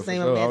Solo. You know what I'm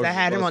saying? Sure. I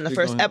had him on the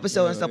first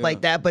episode and stuff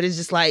like that. But it's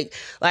just like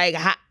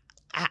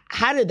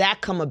how did that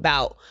come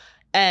about?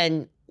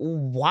 And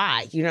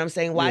why? You know what I'm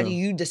saying? Why do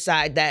you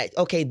decide that,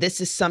 okay,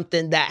 this is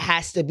something that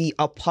has to be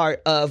a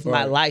part of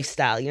my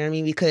lifestyle? You know what I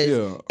mean?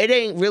 Because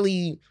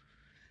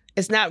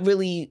it's not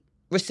really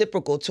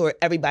reciprocal toward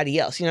everybody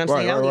else. You know what I'm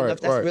saying? I don't even know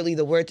if that's really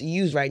the word to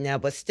use right now,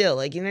 but still,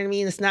 like, you know what I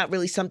mean? It's not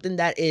really something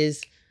that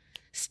is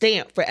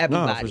stamped for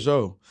everybody. Nah, for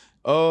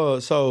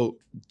sure. So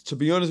to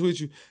be honest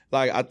with you,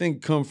 like, I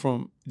think come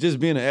from just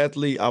being an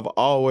athlete, I've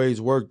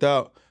always worked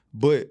out,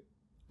 but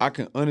I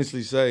can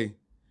honestly say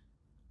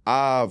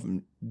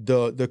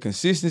the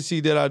consistency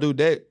that I do,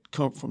 that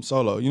come from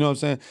solo. You know what I'm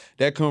saying?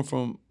 That come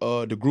from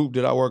the group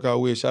that I work out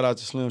with. Shout out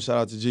to Slim, shout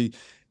out to G.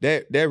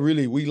 That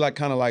really, we like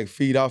kind of like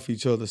feed off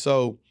each other.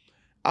 So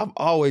I've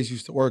always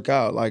used to work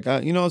out. Like,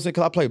 you know what I'm saying?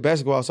 Because I play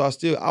basketball, so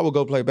I would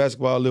go play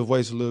basketball, lift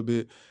weights a little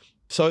bit.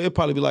 So it'd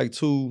probably be like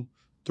 2-3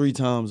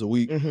 times a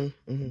week.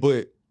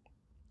 But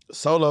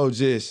solo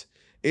just,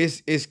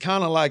 it's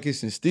kind of like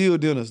it's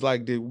instilled in us,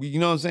 like, you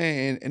know what I'm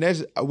saying? And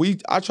that's,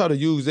 I try to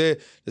use that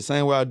the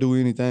same way I do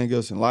anything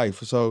else in life.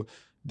 So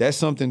that's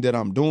something that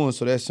I'm doing,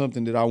 so that's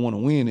something that I want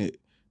to win it.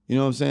 You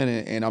know what I'm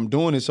saying? And I'm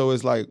doing it, so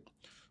it's like,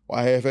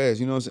 why half-ass?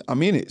 You know what I'm saying?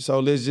 I'm in it, so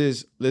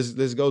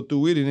let's go through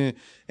with it.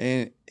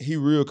 And he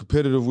real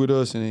competitive with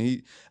us, and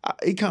he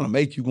kind of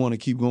make you want to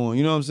keep going.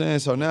 You know what I'm saying?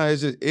 So now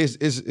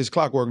it's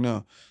clockwork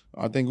now.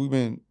 I think we've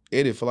been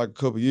at it for like a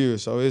couple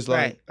years, so it's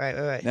like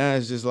right. Now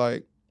it's just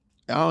like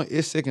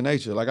it's second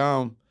nature. Like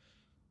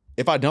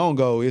if I don't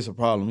go, it's a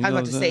problem. You I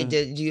was know about to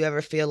say, do you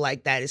ever feel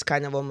like that is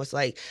kind of almost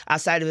like,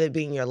 outside of it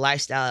being your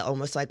lifestyle,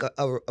 almost like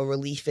a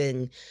relief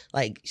in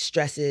like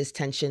stresses,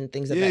 tension,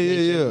 things of that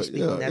nature?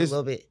 Speaking on that a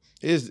little bit.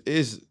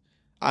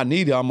 I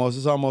need it almost.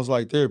 It's almost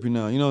like therapy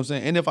now. You know what I'm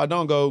saying? And if I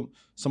don't go,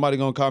 somebody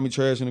gonna call me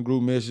trash in the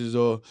group messages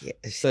or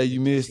say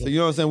you missed it. You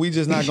know what I'm saying? We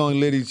just not gonna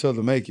let each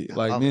other make it.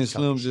 Like, me and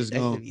Slim just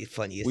gonna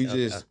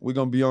we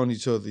gonna be on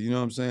each other. You know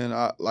what I'm saying?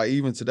 Like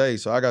even today,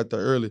 so I got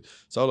there early.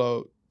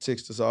 Solo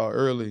texted us all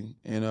early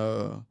and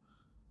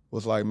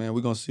was like, man,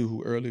 we're gonna see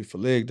who early for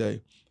leg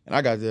day. And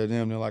I got there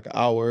damn near like an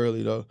hour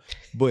early though.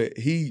 But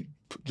he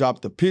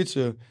dropped a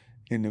picture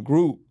in the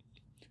group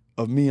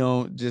of me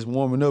on just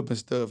warming up and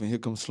stuff, and here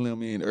comes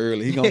Slim in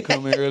early. He gonna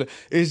come in early.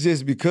 It's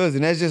just because,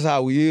 and that's just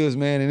how he is,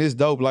 man. And it's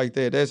dope like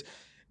that.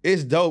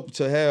 It's dope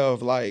to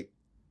have like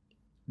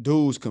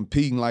dudes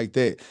competing like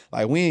that.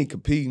 Like, we ain't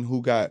competing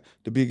who got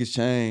the biggest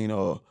chain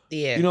or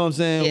you know what I'm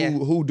saying?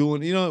 Who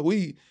doing? You know,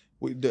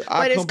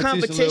 our but it's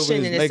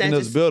competition is making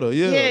us better.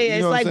 Yeah,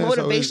 it's like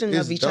motivation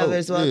of each other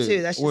as well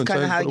too. That's just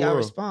kind of how y'all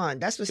respond.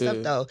 That's what's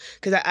up though,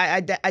 because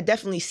I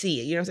definitely see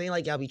it. You know what I'm saying?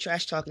 Like, y'all be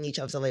trash talking each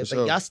other, but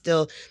y'all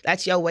still,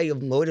 that's your way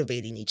of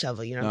motivating each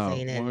other. You know what I'm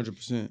saying? And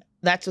 100%.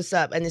 That's what's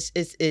up, and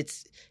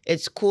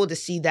it's cool to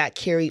see that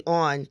carry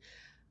on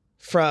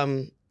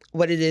from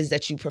what it is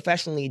that you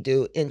professionally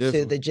do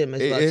into the gym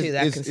as well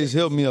too. It's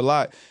helped me a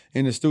lot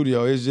in the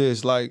studio. It's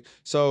just like,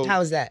 so.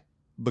 How is that?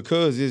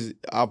 Because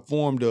I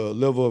formed a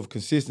level of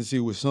consistency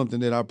with something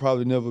that I've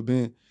probably never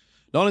been.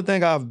 The only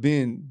thing I've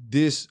been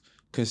this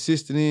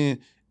consistent in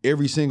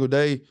every single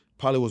day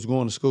probably was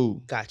going to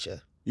school.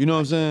 Gotcha. You know what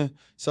I'm saying?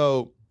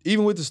 So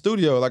even with the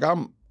studio, like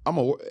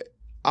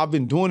I've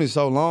been doing it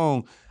so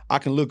long, I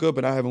can look up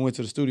and I haven't went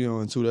to the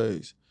studio in 2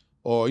 days.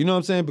 Or, you know what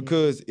I'm saying?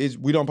 Because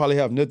we don't probably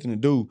have nothing to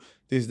do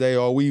this day,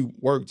 or we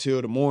work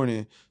till the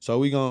morning. So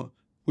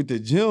with the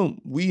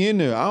gym, we in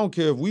there. I don't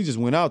care if we just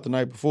went out the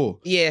night before.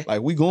 Yeah.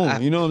 Like, we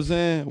going, you know what I'm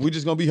saying? We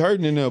just gonna be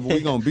hurting in there, but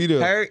we gonna be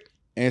there. Hurt.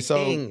 And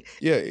so,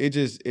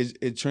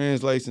 it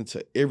translates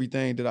into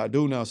everything that I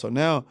do now. So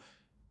now,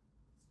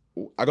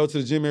 I go to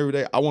the gym every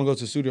day. I wanna go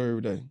to the studio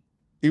every day.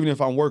 Even if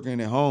I'm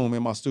working at home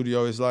in my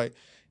studio, it's like,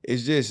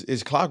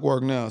 it's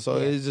clockwork now. So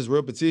it's just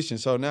repetition.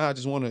 So now I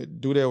just wanna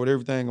do that with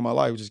everything in my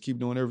life, just keep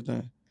doing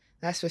everything.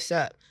 That's what's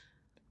up.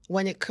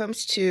 When it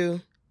comes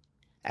to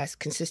as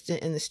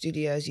consistent in the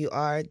studio as you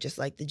are, just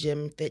like the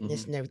gym,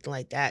 fitness, and everything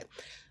like that,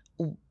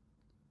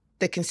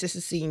 the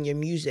consistency in your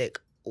music,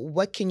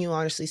 what can you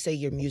honestly say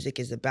your music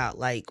is about?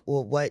 Like,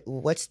 well,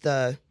 what's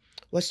the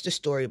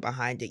story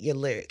behind it, your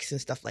lyrics and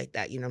stuff like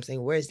that? You know what I'm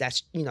saying? Where is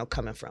that,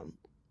 coming from?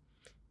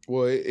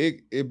 Well,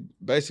 it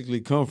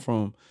basically come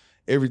from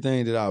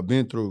everything that I've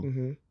been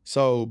through.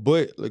 So,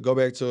 but go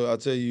back to, I'll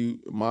tell you,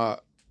 my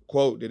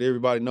quote that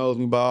everybody knows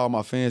me by, all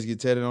my fans get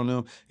tatted on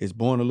them, is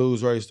born to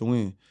lose, raised to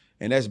win.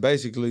 And that's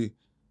basically,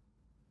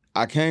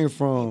 I came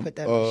from. You put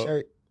that on a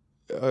shirt.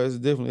 It's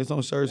different. It's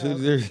on shirts. Oh,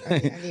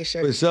 everything. I need a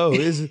shirt. For sure.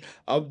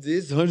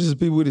 It's hundreds of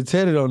people with it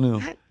tatted on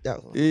them. I ain't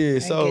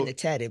getting it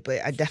tatted,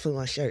 but I definitely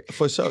want a shirt.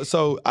 For sure.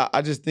 So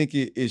I just think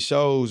it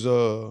shows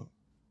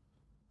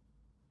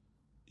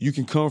you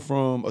can come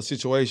from a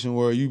situation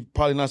where you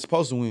probably not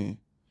supposed to win,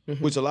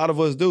 which a lot of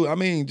us do. I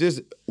mean,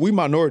 we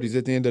minorities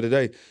at the end of the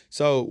day.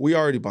 So we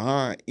already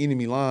behind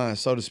enemy lines,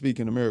 so to speak,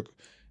 in America.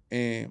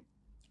 And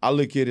I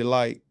look at it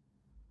like,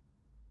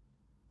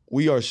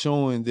 we are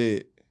showing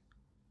that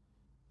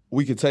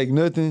we can take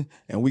nothing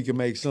and we can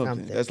make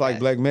something. That's like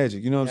black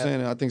magic, you know what I'm saying?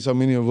 And I think so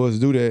many of us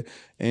do that.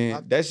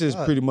 And that's just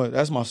pretty much,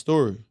 that's my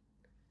story.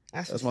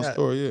 That's my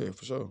story, yeah,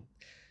 for sure.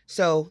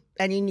 So,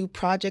 any new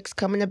projects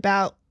coming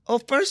about? Oh,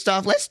 first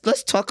off,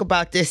 let's talk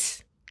about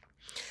this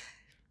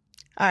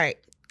All right.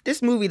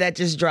 This movie that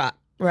just dropped,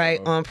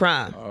 right, on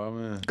Prime. Oh,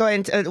 man. Go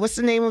ahead and what's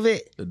the name of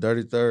it? The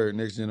Dirty Third,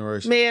 Next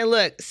Generation. Man,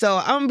 look, so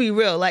I'm going to be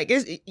real. Like,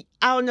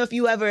 I don't know if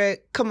you ever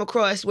come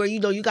across where, you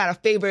know, you got a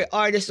favorite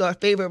artist or a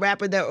favorite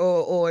rapper that,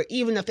 or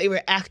even a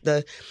favorite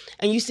actor,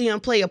 and you see them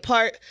play a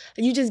part,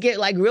 and you just get,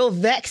 like, real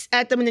vexed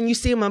at them, and then you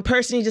see them in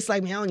person, you're just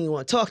like, man, I don't even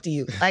want to talk to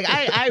you. Like,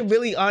 I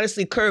really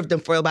honestly curved them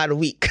for about a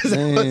week, because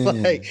I was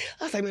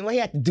like, man, why you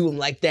have to do them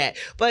like that?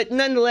 But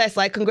nonetheless,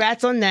 like,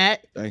 congrats on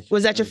that. Thank you.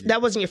 Was that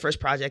that wasn't your first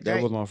project, right?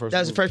 That was my first. That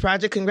was the first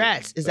project?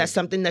 Congrats. Is that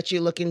something that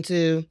you're looking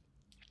to...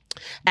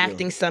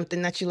 Acting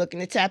something that you're looking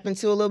to tap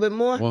into a little bit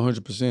more?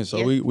 100%.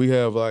 So we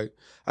have like,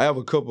 I have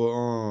a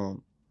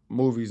couple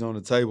movies on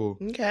the table.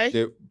 Okay.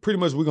 That pretty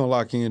much we're gonna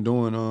lock in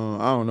doing.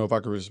 I don't know if I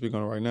can really speak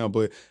on it right now,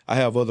 but I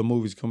have other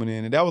movies coming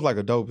in, and that was like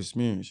a dope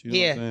experience. You know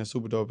what I'm saying?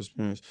 Super dope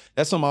experience.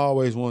 That's something I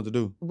always wanted to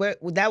do. Where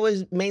that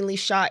was mainly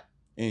shot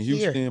in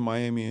Houston, here.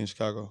 Miami, and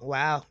Chicago.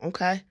 Wow.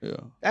 Okay. Yeah.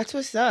 That's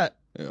what's up.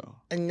 Yeah.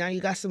 And now you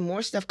got some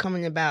more stuff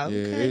coming about.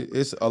 Yeah. Okay.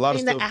 It's a lot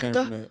of Propain stuff came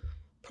from that.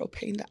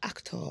 Propain the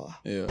actor.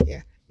 Yeah.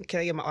 Yeah.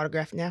 Can I get my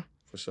autograph now?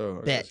 For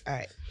sure. Bet. All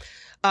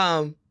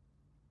right.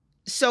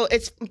 So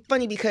it's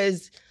funny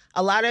because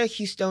a lot of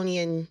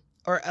Houston,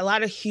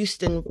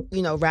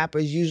 you know,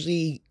 rappers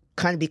usually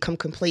kind of become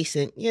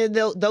complacent. Yeah,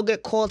 they'll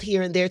get called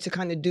here and there to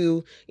kind of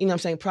do, you know what I'm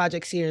saying,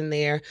 projects here and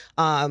there,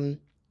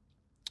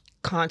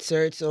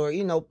 concerts or,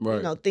 you know,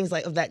 things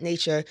like of that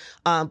nature.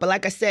 But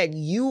like I said,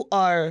 you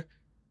are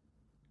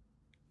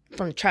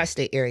from the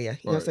tri-state area.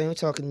 You know what I'm saying? We're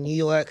talking New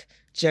York,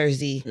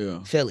 Jersey,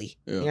 Philly.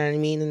 You know what I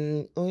mean?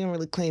 And we don't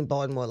really claim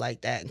Baltimore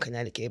like that in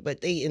Connecticut, but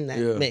they in that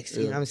mix.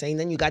 You know what I'm saying?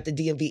 Then you got the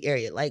DMV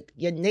area. Like,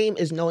 your name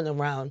is known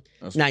around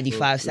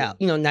 95 South,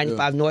 you know,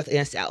 95 North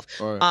and South.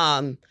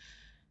 Right.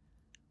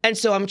 And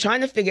so I'm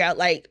trying to figure out,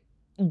 like,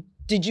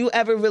 did you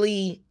ever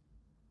really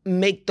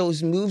make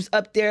those moves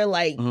up there,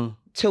 like,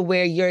 to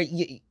where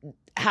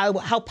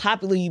how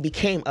popular you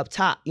became up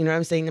top? You know what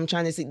I'm saying? I'm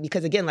trying to see,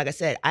 because again, like I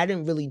said, I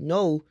didn't really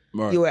know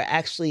you were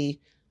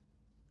actually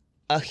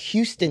a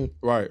Houstonian.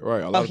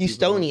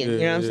 You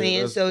know what I'm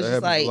saying? So it's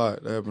just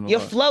like your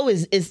flow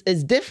is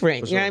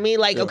different. You know what I mean?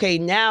 Like, okay,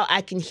 now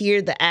I can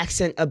hear the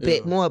accent a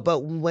bit more, but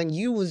when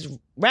you was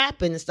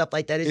rapping and stuff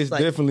like that, it's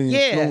like, definitely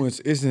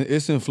influenced.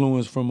 It's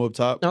influenced from up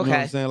top. You know what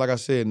I'm saying? Like I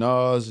said,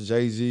 Nas,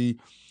 Jay-Z,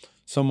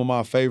 some of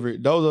my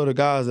favorite. Those are the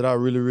guys that I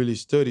really, really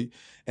studied.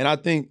 And I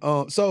think,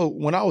 so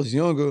when I was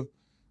younger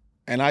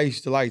and I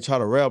used to like try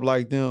to rap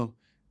like them,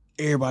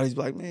 everybody's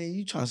like, man,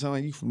 you trying to sound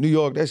like you from New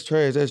York. That's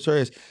trash.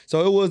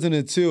 So it wasn't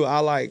until I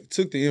like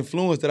took the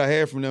influence that I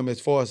had from them as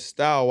far as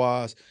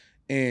style-wise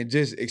and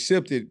just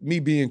accepted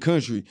me being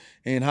country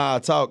and how I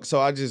talk.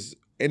 So I just,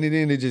 and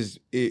then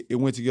it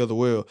went together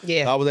well.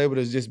 Yeah. I was able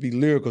to just be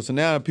lyrical. So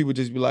now people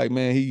just be like,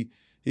 man, he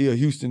a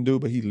Houston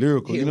dude, but he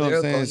lyrical. You know what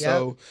I'm saying?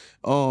 Yep.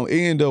 So it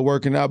ended up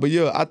working out. But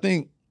yeah, I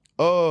think,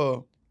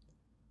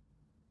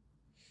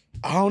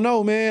 I don't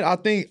know, man. I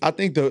think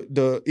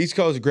the East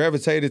Coast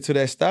gravitated to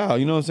that style.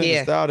 You know what I'm saying?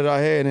 The style that I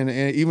had, and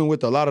even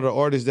with a lot of the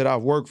artists that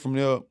I've worked from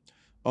there,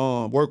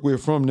 worked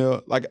with from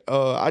there. Like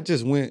I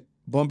just went.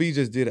 Bun B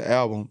just did an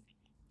album,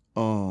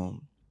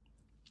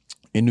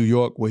 in New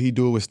York where he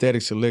do it with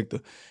Static Selector,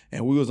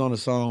 and we was on a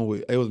song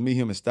with it was me,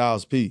 him, and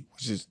Styles P,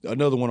 which is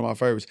another one of my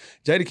favorites.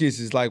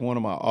 Jadakiss is like one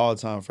of my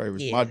all-time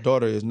favorites. My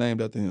daughter is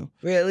named after him.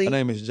 Really? Her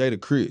name is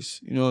Jada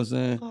Chris. You know what I'm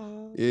saying?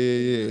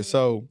 Aww. Yeah.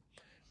 So.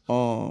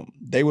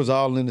 They was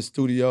all in the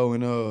studio,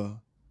 and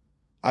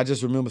I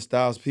just remember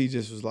Styles P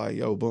just was like,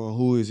 yo, Bun,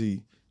 who is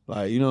he?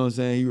 Like, you know what I'm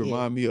saying? He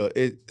remind me of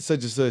it,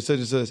 such and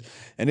such.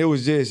 And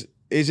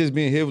it's just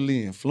being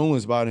heavily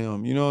influenced by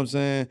them, you know what I'm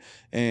saying?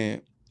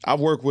 And I've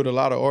worked with a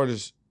lot of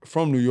artists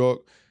from New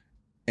York,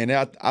 and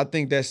I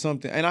think that's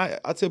something, and I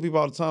tell people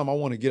all the time, I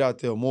want to get out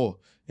there more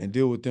and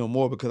deal with them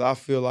more, because I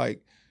feel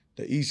like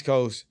the East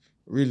Coast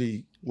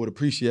really would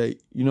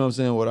appreciate, you know what I'm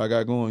saying, what I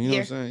got going. You know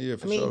what I'm saying? Yeah,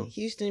 for sure. I mean,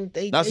 Houston,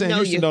 they not saying know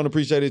Houston you. Don't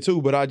appreciate it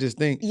too, but I just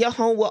think your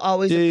home will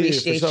always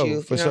appreciate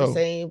you. For you know what I'm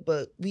saying?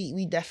 But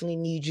we definitely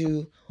need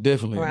you.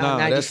 Definitely. Around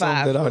 95 that's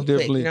something that I definitely,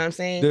 quick, you know what I'm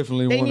saying?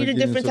 Definitely they need a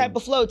different type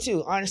of flow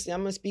too. Honestly, I'm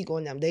gonna speak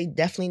on them. They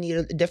definitely need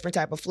a different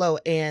type of flow,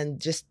 and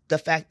just the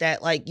fact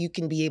that like you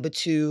can be able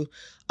to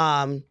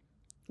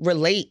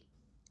relate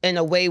in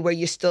a way where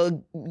you're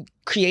still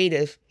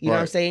creative, you know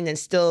what I'm saying, and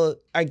still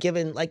are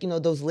given like, you know,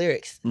 those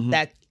lyrics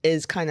that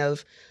is kind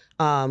of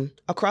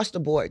across the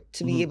board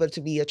to be able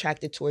to be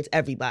attracted towards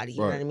everybody.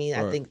 You know what I mean?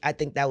 I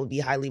think that would be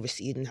highly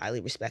received and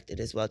highly respected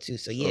as well too.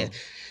 So yeah,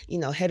 you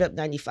know, head up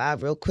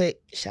 95 real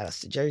quick. Shout outs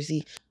to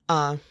Jersey.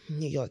 New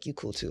York, you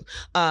cool too.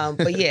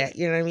 But yeah,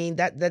 you know what I mean?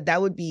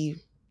 That'd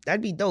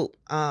be dope.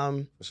 I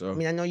mean,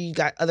 I know you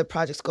got other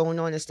projects going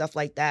on and stuff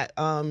like that.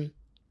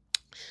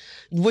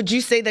 Would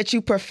you say that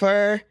you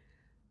prefer,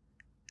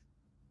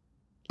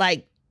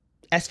 like,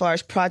 as far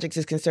as projects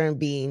is concerned,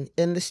 being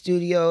in the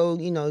studio,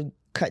 you know,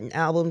 cutting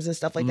albums and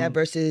stuff like that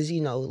versus,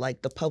 you know,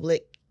 like the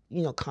public,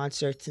 you know,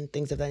 concerts and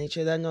things of that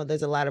nature? I know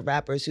there's a lot of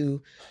rappers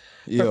who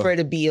prefer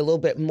to be a little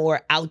bit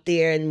more out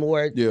there and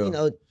more, you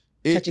know,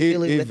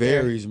 touchy-feely It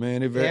varies,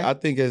 man. It varies. Yeah? I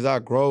think as I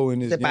grow in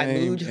this Is it by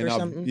game, mood or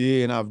something?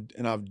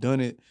 and I've done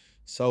it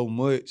so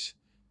much.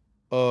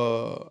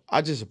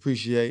 I just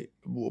appreciate.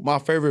 My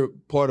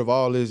favorite part of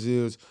all this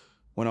is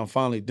when I'm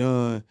finally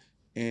done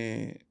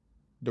and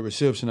the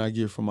reception I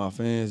get from my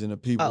fans and the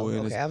people. Oh,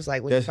 and okay. I was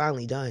like, when you're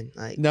finally done,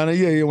 like. No,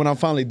 yeah. When I'm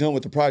finally done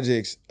with the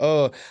projects,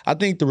 I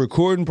think the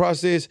recording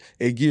process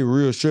it get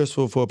real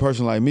stressful for a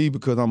person like me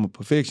because I'm a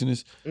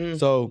perfectionist.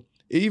 So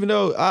even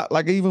though I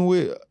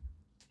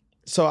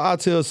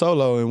tell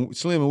Solo and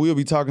Slim and we'll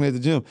be talking at the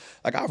gym.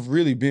 Like I've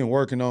really been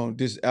working on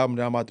this album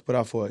that I'm about to put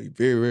out for a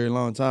very, very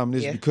long time. And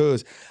this is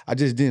because I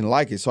just didn't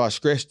like it. So I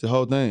scratched the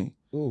whole thing.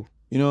 Ooh.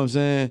 You know what I'm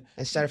saying?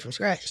 And started from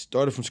scratch.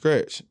 Started from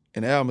scratch.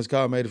 And the album is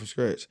called Made It From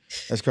Scratch.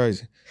 That's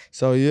crazy.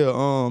 So yeah,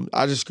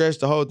 I just scratched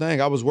the whole thing.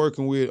 I was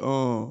working with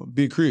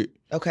Big Crit.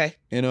 Okay.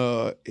 And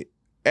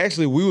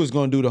actually we was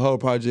gonna do the whole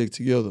project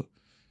together.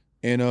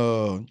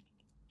 And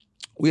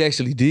we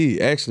actually did.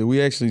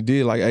 We actually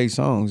did like 8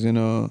 songs.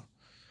 And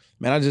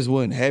man, I just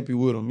wasn't happy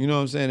with him. You know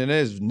what I'm saying? And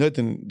that's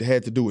nothing that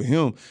had to do with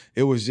him.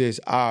 It was just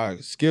our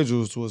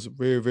schedules was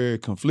very, very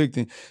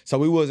conflicting. So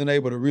we wasn't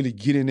able to really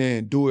get in there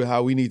and do it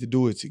how we need to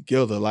do it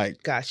together.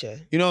 Like,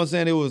 gotcha. You know what I'm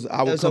saying? It was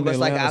almost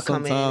like I'll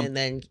come in and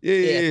then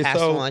pass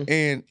so, on.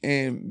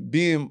 And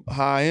being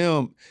how I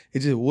am, it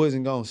just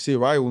wasn't gonna sit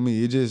right with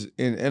me. It just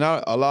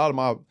a lot of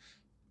my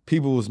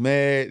people was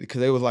mad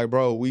because they was like,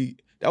 bro,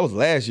 that was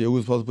last year we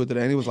was supposed to put that,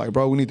 and he was like,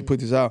 bro, we need to put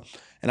this out.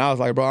 And I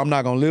was like, bro, I'm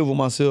not gonna live with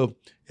myself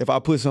if I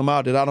put something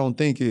out that I don't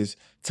think is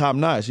top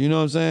notch. You know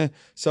what I'm saying?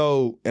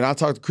 So, and I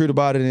talked to Crit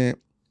about it, and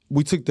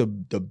we took the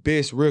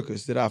best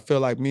records that I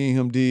felt like me and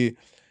him did,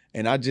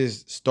 and I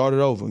just started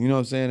over. You know what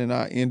I'm saying? And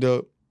I end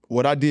up,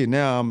 what I did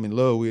now, I'm in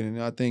love with it,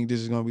 and I think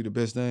this is gonna be the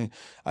best thing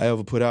I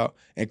ever put out.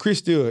 And Chris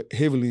still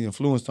heavily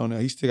influenced on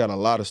that. He still got a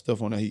lot of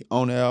stuff on that. He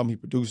owned the album, he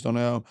produced on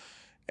the album,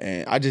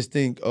 and I just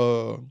think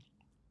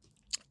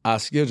our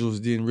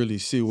schedules didn't really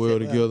sit well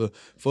together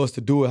for us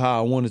to do it how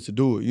I wanted to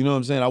do it. You know what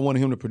I'm saying? I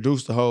wanted him to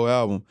produce the whole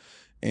album,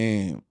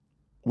 and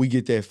we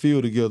get that feel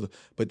together.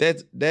 But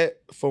that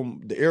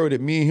from the era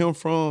that me and him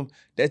from,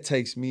 that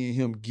takes me and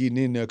him getting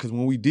in there. Because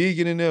when we did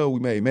get in there,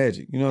 we made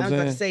magic. You know what I'm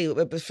saying? I was about to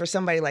say, but for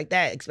somebody like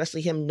that, especially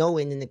him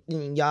knowing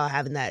and y'all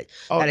having that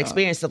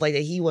experience, stuff like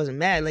that, he wasn't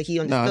mad, like he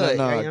understood.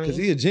 No, because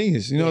he a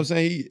genius. You know what I'm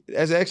saying?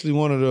 That's actually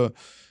one of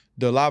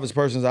the livest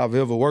persons I've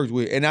ever worked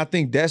with. And I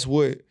think that's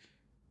what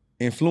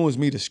influenced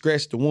me to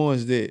scratch the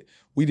ones that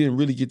we didn't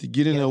really get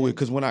in there with.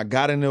 Because when I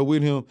got in there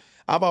with him,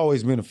 I've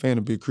always been a fan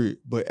of Big Crit,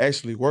 but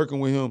actually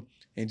working with him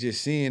and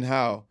just seeing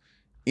how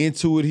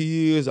into it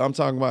he is, I'm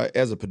talking about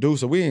as a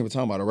producer. We ain't even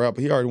talking about a rapper.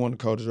 He already one of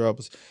the coldest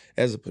rappers.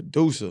 As a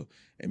producer,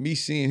 and me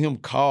seeing him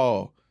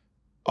call,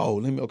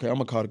 I'm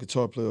gonna call the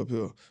guitar player up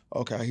here.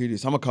 Okay, I hear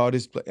this. I'm gonna call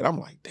this play. And I'm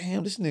like,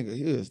 damn, this nigga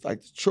here is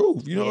like the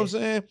truth. You know what I'm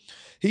saying?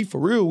 He for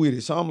real with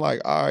it. So I'm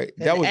like, all right.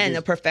 And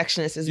a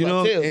perfectionist as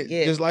well, too.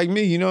 Just like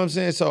me, you know what I'm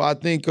saying? So I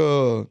think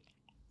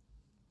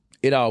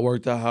it all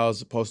worked out how it's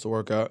supposed to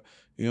work out.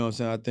 You know what I'm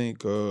saying? I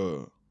think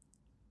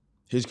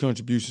his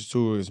contributions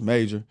to it is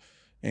major.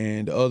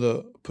 And the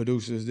other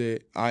producers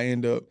that I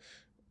end up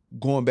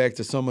going back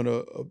to some of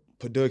the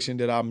production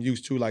that I'm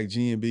used to, like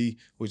G&B,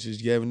 which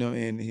is Gavin them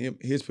and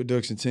his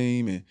production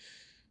team, and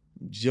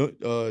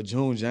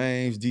June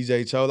James,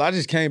 DJ Cho. I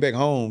just came back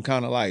home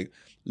kind of like,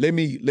 let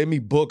me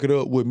buck it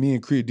up what me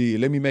and Crit did.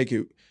 Let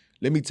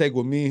me take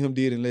what me and him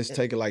did and let's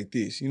take it like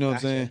this. You know what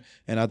I'm saying?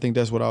 And I think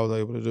that's what I was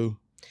able to do.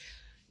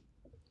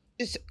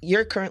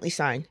 You're currently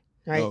signed,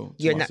 right? No,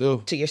 You're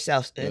myself. not to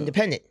yourself,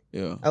 independent.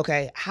 Yeah.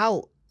 Okay.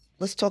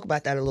 Let's talk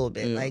about that a little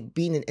bit. Like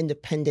being an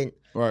independent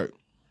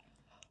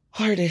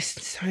artist,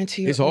 signed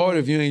to your It's hard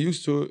if you ain't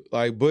used to it.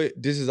 Like, but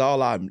this is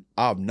all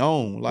I've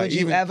known. Like, would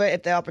you ever,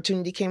 if the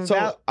opportunity came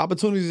about?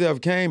 Opportunities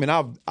have came, and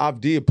I've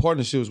did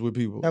partnerships with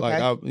people. Okay.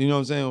 Like, you know what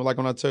I'm saying? Like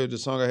when I tell you the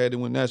song I had that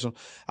went national,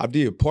 I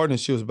did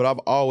partnerships, but I've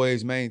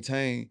always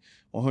maintained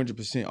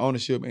 100%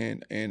 ownership,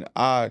 and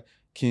I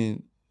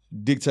can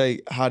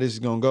dictate how this is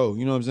gonna go.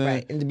 You know what I'm saying?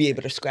 Right, and to be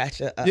able to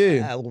scratch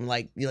a album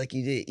like you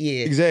did.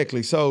 Yeah.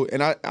 Exactly. So,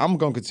 and I'm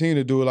gonna continue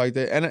to do it like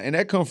that. And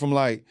that come from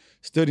like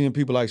studying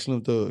people like Slim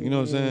Thug, you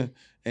know what I'm saying?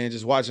 And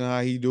just watching how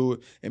he do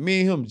it. And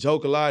me and him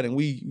joke a lot, and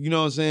we, you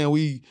know what I'm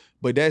saying?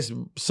 But that's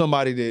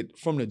somebody that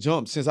from the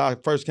jump, since I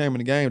first came in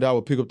the game, that I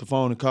would pick up the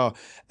phone and call,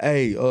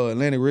 hey,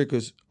 Atlantic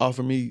Records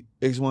offer me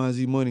X, Y, and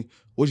Z money.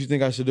 What you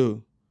think I should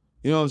do?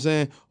 You know what I'm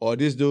saying? Or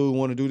this dude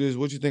want to do this.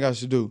 What you think I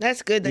should do?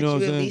 That's good that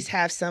you at least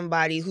have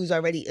somebody who's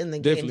already in the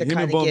game to him kind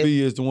and of Bun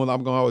B is the one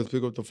I'm going to always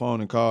pick up the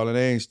phone and call, and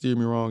they ain't steer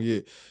me wrong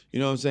yet. You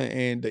know what I'm saying?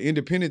 And the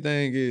independent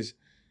thing is,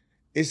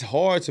 it's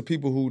hard to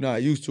people who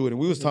not used to it. And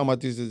we was talking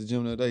about this at the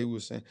gym the other day. We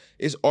was saying,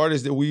 it's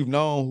artists that we've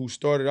known who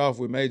started off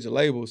with major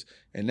labels,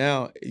 and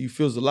now you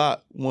feels a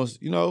lot once,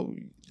 you know,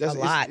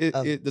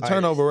 the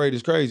turnover rate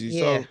is crazy.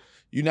 Yeah. So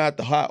you're not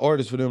the hot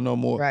artist for them no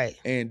more. Right.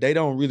 And they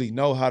don't really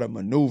know how to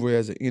maneuver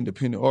as an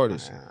independent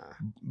artist.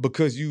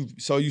 Because you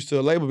so used to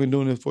a label been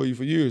doing this for you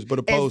for years.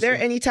 But is there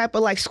any type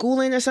of like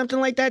schooling or something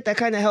like that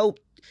kind of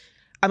helped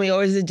I mean,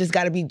 or is it just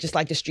got to be just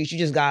like the streets? You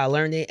just got to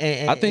learn it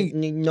and I think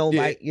know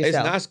by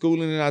yourself. It's not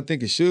schooling, and I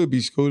think it should be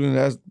schooling.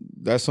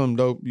 That's something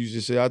dope you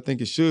just said. I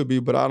think it should be,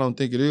 but I don't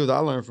think it is. I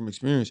learned from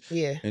experience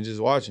and just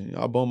watching.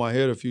 I bumped my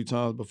head a few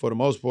times, but for the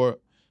most part,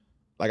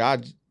 like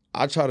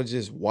I try to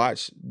just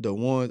watch the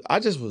ones. I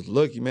just was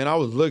lucky, man. I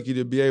was lucky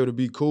to be able to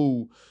be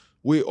cool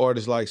with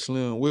artists like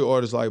Slim, with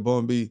artists like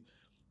Bun B.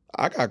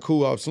 I got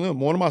cool off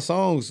Slim. One of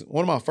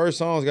my first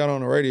songs got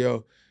on the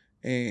radio,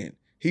 and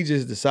he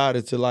just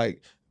decided to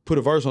like put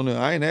a verse on there.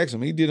 I ain't asked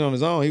him. He did it on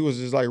his own. He was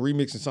just like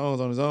remixing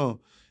songs on his own.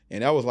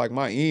 And that was like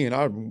my end.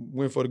 I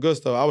went for the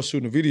gusto. I was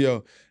shooting a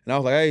video, and I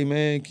was like, hey,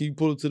 man, can you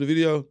pull up to the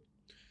video?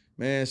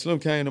 Man, Slim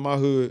came to my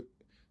hood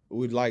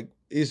with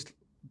it's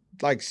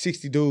like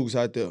 60 dudes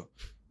out there.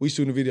 We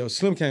shooting a video.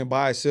 Slim came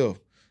by himself.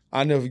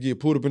 I never get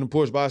pulled up in the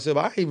porch by himself.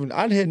 I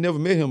had never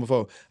met him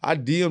before. I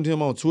DM'd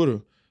him on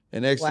Twitter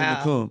and asked him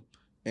to come.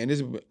 And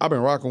I've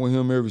been rocking with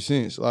him ever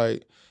since.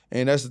 Like,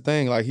 and that's the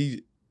thing. Like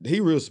he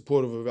real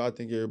supportive of, I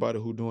think, everybody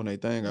who doing their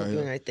thing out here.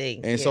 Doing their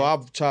thing. And so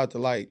I've tried to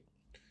like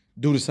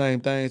do the same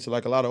thing to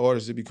like a lot of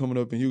artists that be coming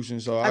up in Houston.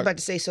 So I'm about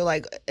to say, so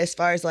like as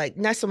far as like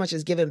not so much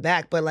as giving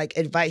back, but like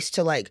advice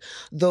to like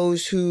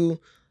those who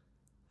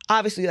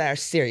obviously that are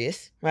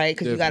serious, right?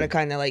 Because you got to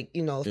kind of like,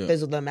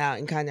 fizzle them out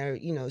and kind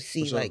of,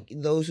 see like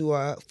those who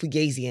are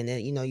fugazi and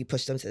then, you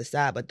push them to the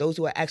side. But those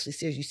who are actually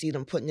serious, you see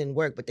them putting in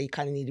work, but they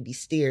kind of need to be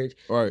steered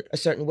a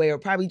certain way or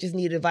probably just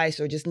need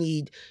advice or just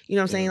need, you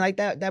know what I'm saying? Like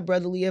that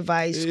brotherly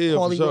advice,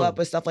 calling you up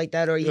or stuff like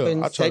that or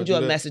even send you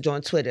a message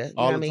on Twitter. You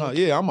know what I mean?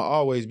 Yeah, I'm going to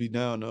always be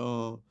down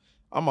to,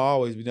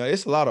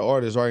 It's a lot of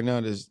artists right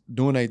now that's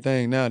doing their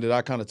thing now that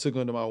I kind of took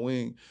under my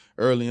wing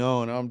early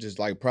on. I'm just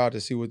like proud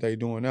to see what they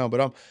doing now. But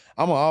I'm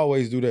gonna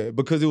always do that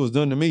because it was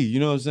done to me. You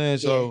know what I'm saying?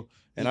 So,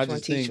 and I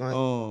just think,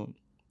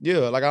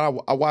 like I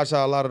watch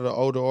how a lot of the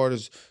older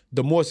artists,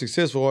 the more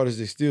successful artists,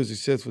 they're still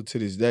successful to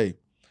this day.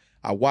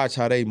 I watch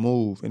how they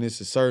move, and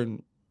it's a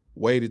certain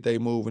way that they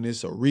move, and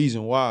it's a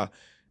reason why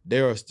they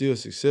are still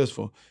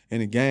successful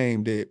in a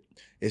game that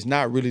it's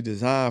not really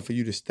designed for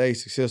you to stay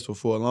successful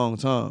for a long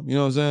time. You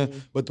know what I'm saying? Mm-hmm.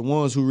 But the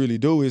ones who really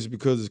do is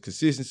because of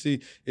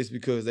consistency. It's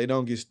because they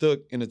don't get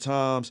stuck in the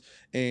times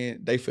and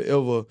they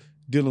forever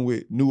dealing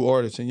with new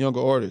artists and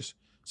younger artists.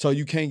 So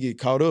you can't get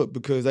caught up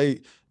because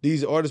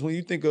these artists, when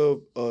you think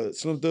of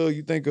Slim Thug,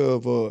 you think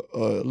of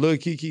Lil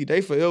Kiki,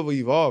 they forever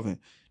evolving.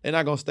 They're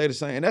not going to stay the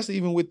same. And that's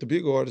even with the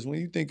bigger artists. When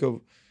you think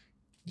of,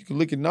 you can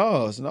look at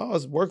Nas.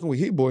 Nas working with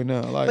Hit Boy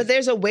now. Like, but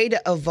there's a way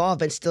to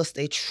evolve and still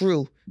stay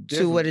true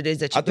to what it is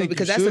that you do.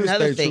 Because that's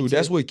another thing.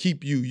 That's what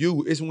keep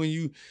you. It's when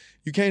you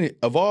can't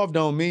evolve.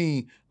 Don't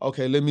mean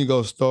okay. Let me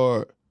go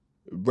start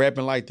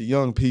rapping like the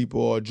young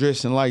people or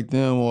dressing like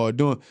them or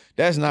doing.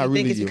 That's not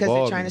really evolving. Do you think it's because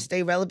they're trying to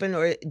stay relevant,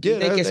 or do you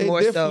think it's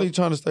more so? Definitely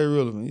trying to stay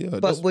relevant. Yeah.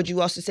 But would you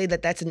also say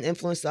that that's an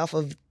influence off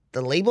of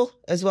the label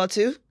as well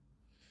too?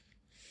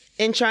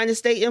 In trying to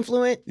stay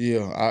influent? Yeah. You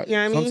know what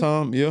I mean?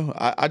 Sometimes,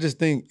 yeah. I just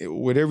think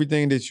with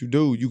everything that you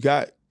do, you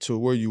got to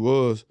where you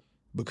was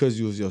because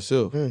you was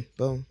yourself. Boom.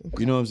 Okay.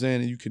 You know what I'm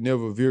saying? And you can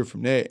never veer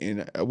from that.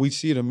 And we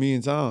see it a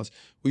million times.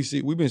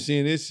 We've been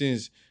seeing this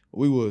since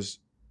we was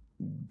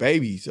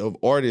babies of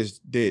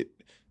artists that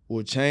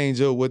will change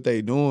up what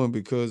they doing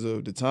because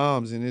of the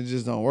times, and it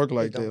just don't work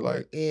like that.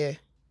 Like, yeah.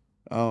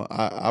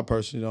 I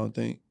personally don't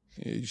think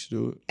you should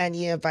do it.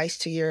 Any advice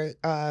to your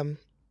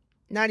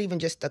not even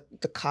just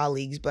the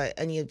colleagues, but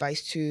any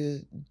advice to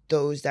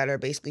those that are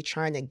basically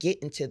trying to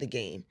get into the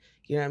game?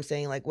 You know what I'm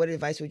saying? Like, what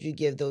advice would you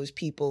give those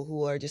people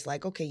who are just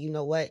like, okay, you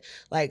know what?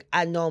 Like,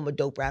 I know I'm a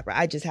dope rapper.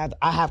 I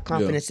have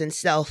confidence in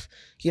self,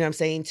 you know what I'm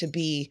saying, to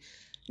be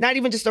not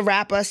even just a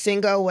rapper,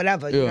 singer,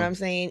 whatever, you know what I'm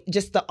saying?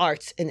 Just the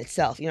arts in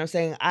itself, you know what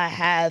I'm saying? I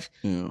have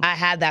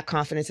that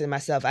confidence in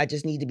myself. I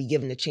just need to be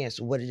given the chance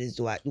of what it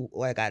is what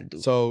I got to do.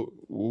 So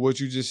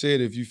what you just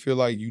said, if you feel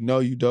like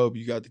you dope,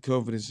 you got the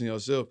confidence in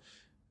yourself,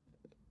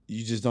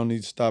 you just don't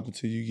need to stop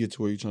until you get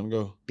to where you're trying to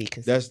go. Be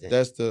consistent.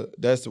 That's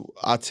the.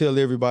 I tell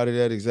everybody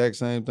that exact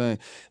same thing.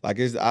 Like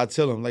I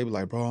tell them, they be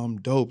like, "Bro, I'm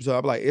dope." So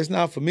I'm like, it's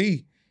not for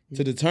me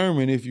to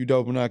determine if you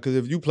dope or not. Because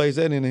if you place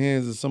that in the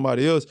hands of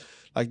somebody else,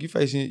 like you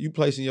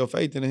placing your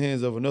faith in the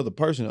hands of another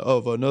person,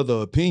 of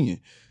another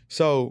opinion.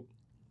 So,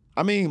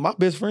 I mean, my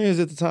best friends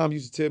at the time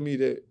used to tell me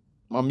that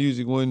my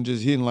music wasn't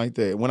just hitting like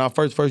that. When I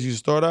first used to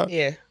start out,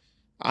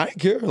 I didn't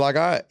care. Like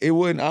I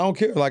don't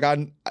care. Like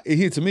it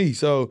hit to me.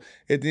 So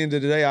at the end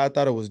of the day, I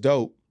thought it was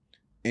dope,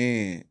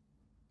 and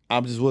I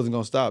just wasn't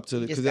gonna stop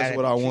because that's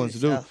what I wanted to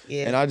do.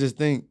 Yeah. And I just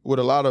think with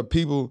a lot of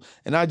people,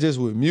 and not just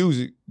with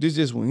music, this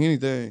just with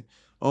anything.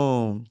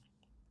 A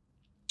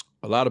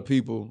lot of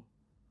people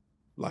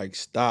like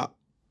stop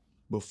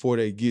before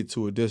they get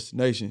to a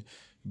destination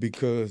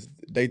because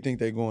they think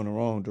they're going the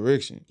wrong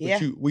direction.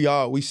 Yeah.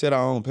 But we set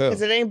our own path.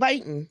 Because it ain't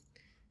biting.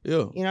 Yeah. You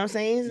know what I'm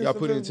saying? You got to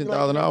put in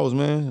 10,000 hours,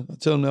 man. I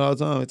tell them that all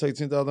the time. It takes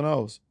 10,000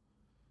 hours.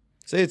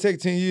 Say it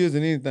takes 10 years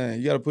in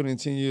anything. You got to put in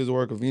 10 years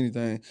work of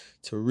anything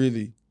to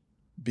really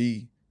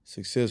be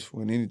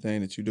successful in anything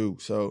that you do.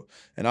 So,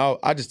 and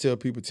I just tell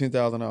people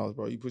 10,000 hours,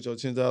 bro. You put your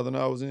 10,000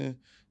 hours in,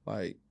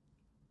 like,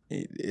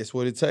 it's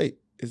what it takes.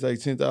 it's like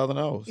 10,000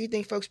 hours. You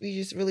think folks be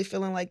just really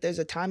feeling like there's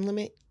a time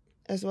limit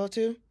as well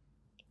too?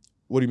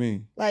 What do you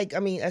mean? Like, I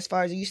mean, as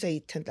far as you say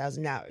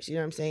 10,000 hours, you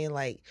know what I'm saying?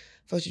 Like,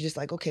 folks are just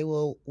like, okay,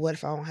 well, what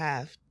if I don't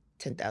have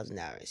 10,000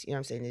 hours? You know what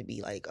I'm saying? It'd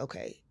be like,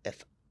 okay,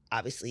 if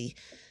obviously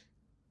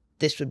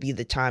this would be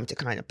the time to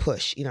kind of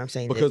push, you know what I'm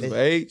saying? Because of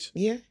age?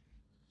 Yeah.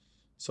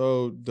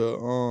 So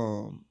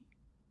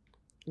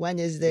when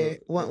is there,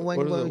 when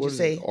would you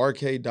say?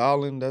 R.K.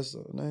 Darling, that's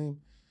the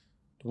name.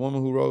 The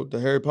woman who wrote the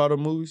Harry Potter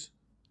movies.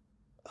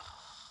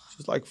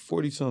 She's like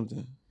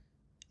 40-something.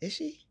 Is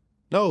she?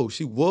 No,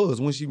 she was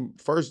when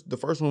the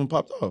first one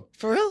popped off.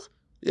 For real?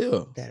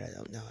 Yeah. That I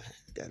don't know.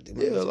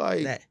 Yeah,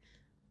 like that.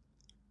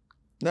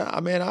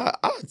 Nah, man, I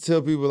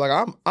tell people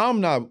like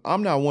I'm not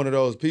one of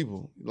those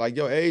people. Like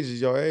your age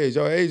is your age.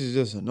 Your age is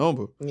just a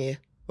number. Yeah.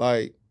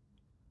 Like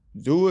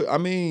do it. I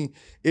mean,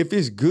 if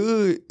it's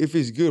good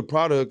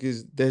product,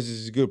 that's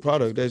just a good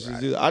product. That's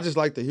just I just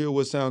like to hear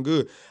what sound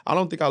good. I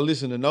don't think I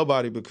listen to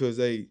nobody because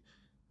they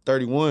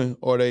 31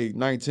 or they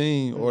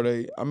 19 or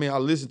I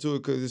listen to it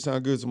because it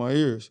sounds good to my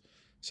ears.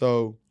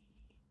 So,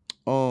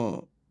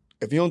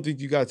 if you don't think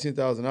you got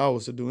 10,000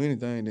 hours to do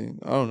anything, then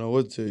I don't know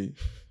what to tell you.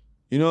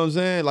 You know what I'm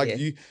saying? Like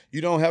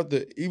you don't have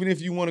to, even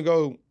if you want to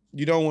go,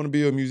 you don't want to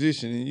be a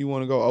musician and you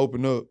want to go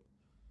open up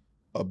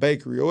a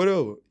bakery or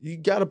whatever, you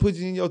got to put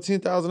in your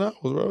 10,000 hours,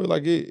 bro.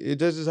 Like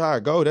that's just how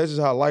it go. That's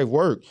just how life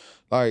works.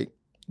 Like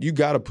you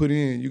got to put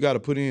in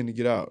to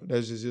get out.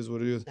 That's just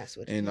what it is. That's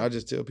what I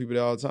just tell people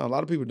that all the time. A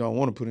lot of people don't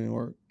want to put in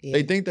work. Yeah.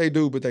 They think they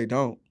do, but they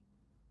don't.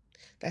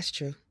 That's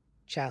true.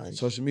 Challenge.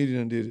 Social media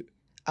done did it.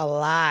 A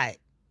lot.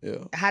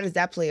 Yeah. How does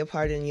that play a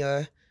part in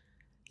your,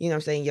 you know what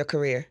I'm saying, your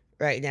career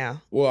right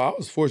now? Well, I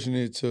was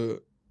fortunate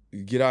to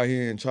get out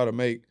here and try to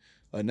make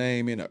a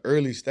name in the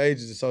early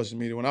stages of social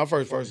media. When I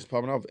first was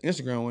popping off,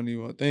 Instagram wasn't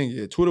even a thing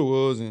yet. Twitter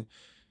was, and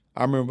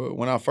I remember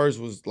when I first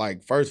was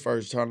like first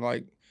trying to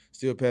like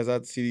still pass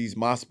out to CDs,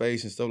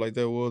 MySpace and stuff like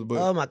that was. But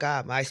oh my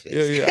God,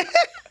 MySpace. Yeah.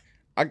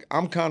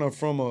 I'm kind of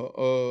from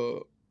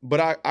but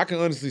I can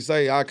honestly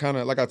say I kind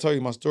of, like I told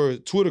you my story,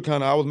 Twitter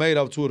I was made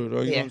off Twitter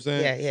though, you know what I'm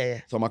saying?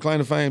 Yeah. So my claim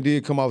to fame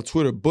did come off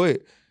Twitter,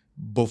 but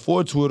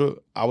before Twitter,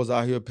 I was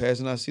out here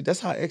passing out. See, that's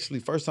how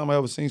actually first time I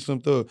ever seen Slim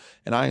Thug,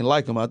 and I ain't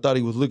like him. I thought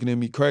he was looking at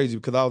me crazy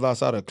because I was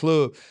outside a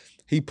club.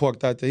 He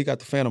parked out there. He got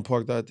the Phantom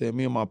parked out there.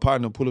 Me and my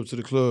partner pull up to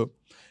the club,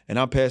 and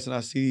I'm passing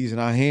out CDs,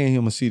 and I hand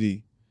him a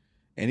CD.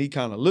 And he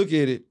kind of look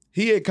at it.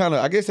 He had kind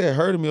of, I guess that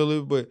hurt me a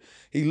little, but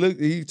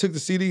he took the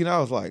CD, and I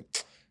was like,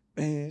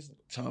 man, he's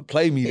trying to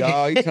play me,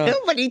 dog.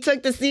 But he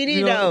took the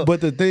CD, though.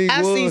 But the thing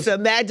I've seen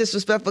some mad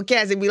disrespectful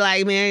cats and be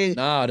like, man,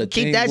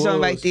 keep that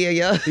joint right there,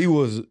 yo. He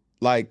was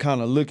like kind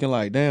of looking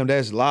like, damn,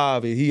 that's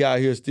live, and he out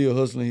here still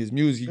hustling his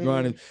music, he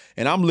grinding.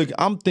 And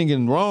I'm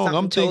thinking wrong. Something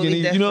I'm thinking,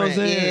 totally you know what I'm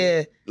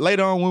saying? Yeah.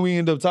 Later on when we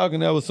ended up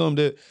talking, that was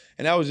something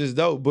and that was just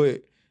dope.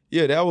 But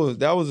yeah, that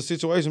was a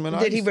situation, man.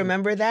 Did he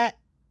remember that?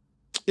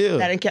 Yeah.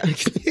 That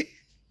encounter.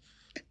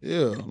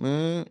 Yeah,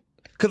 man.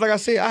 Cause like I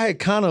said, I had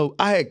kind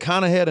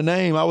of had a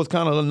name. I was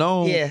kind of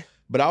known. Yeah.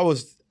 But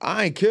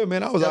I ain't care,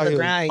 man. I was Still out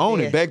here on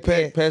yeah. it,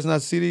 backpack, passing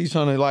out CDs,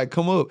 trying to like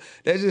come up.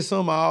 That's just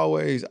something I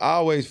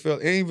always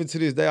felt. And even to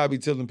this day, I be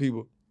telling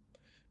people,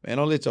 man,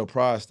 don't let your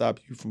pride stop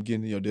you from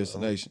getting to your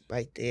destination.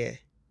 Right there.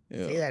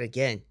 Yeah. Say that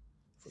again.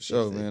 For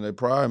sure, man. That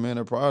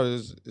pride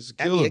is a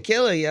killer. That'd be a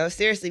killer, yo.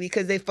 Seriously,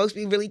 because folks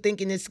be really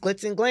thinking it's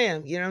glitz and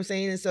glam. You know what I'm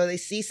saying? And so they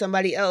see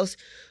somebody else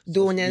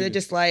doing it, and they're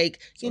just like,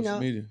 Social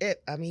media.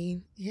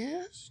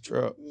 Yeah. It's a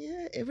trap.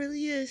 Yeah, it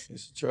really is.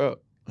 It's a trap.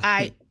 All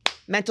right,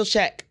 mental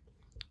check.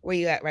 Where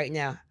you at right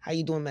now? How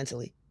you doing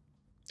mentally?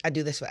 I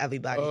do this for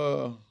everybody.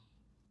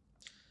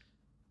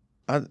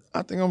 I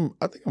think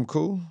I'm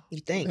cool. You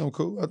think? I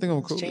think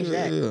I'm cool. Change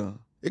that. Yeah.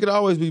 It could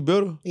always be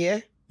better. Yeah.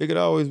 It could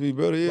always be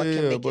better. Yeah. What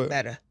can make but it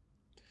better?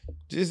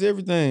 Just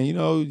everything, you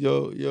know,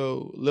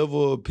 your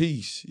level of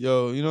peace, you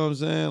know what I'm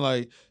saying?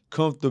 Like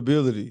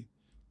comfortability.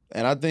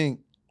 And I think,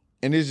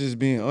 and it's just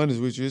being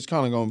honest with you, it's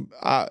kind of going,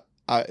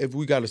 if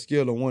we got a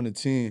scale of 1 to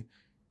 10,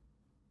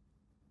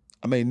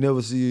 I may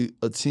never see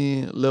a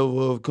 10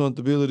 level of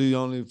comfortability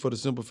only for the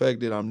simple fact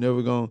that I'm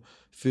never going to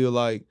feel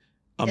like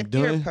I'm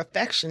done. If you're a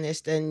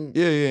perfectionist, then...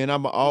 Yeah, and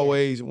I'm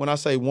always, when I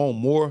say want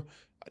more,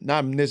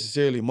 not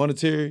necessarily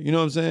monetary, you know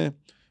what I'm saying?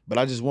 But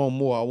I just want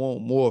more. I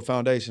want more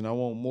foundation. I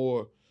want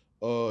more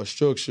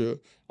structure.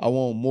 I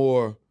want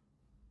more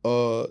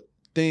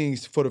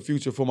things for the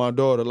future for my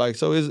daughter. Like,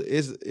 so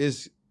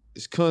it's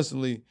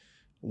constantly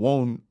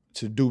wanting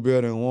to do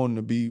better and wanting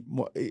to be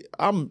more.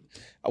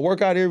 I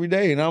work out every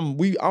day, and I'm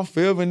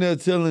forever in there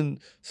telling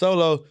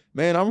Solo,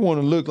 man, I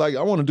want to look like,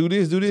 I want to do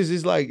this.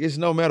 It's like, it's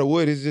no matter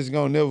what. It's just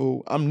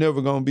I'm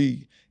never gonna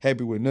be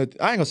happy with nothing.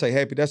 I ain't gonna say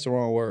happy. That's the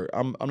wrong word.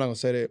 I'm not gonna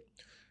say that.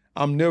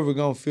 I'm never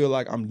gonna feel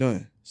like I'm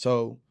done.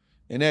 So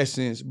in that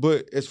sense,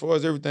 but as far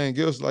as everything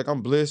else, like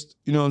I'm blessed.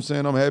 You know what I'm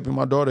saying? I'm happy.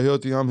 My daughter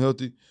healthy. I'm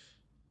healthy.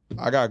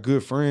 I got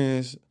good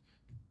friends.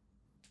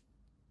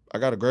 I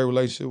got a great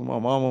relationship with my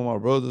mama and my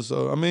brother.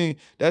 So, I mean,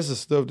 that's the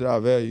stuff that I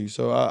value.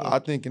 So, I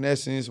think in that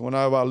sense,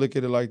 whenever I look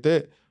at it like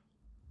that,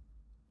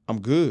 I'm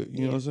good.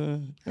 You know what I'm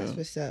saying? That's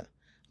what's up.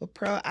 Well,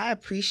 Pro, I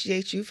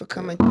appreciate you for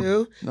coming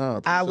through.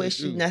 No, I wish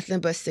you nothing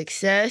but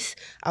success.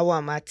 I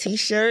want my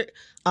T-shirt,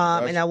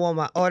 and I want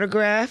my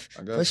autograph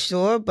for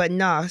sure. But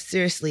nah,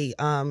 seriously,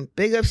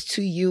 big ups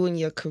to you and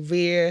your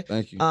career.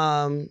 Thank you.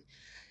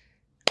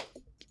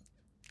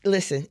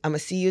 Listen, I'm gonna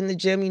see you in the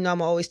gym. You know,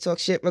 I'm always talk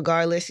shit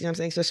regardless. You know what I'm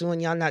saying? Especially when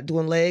y'all not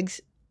doing legs,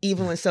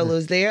 even when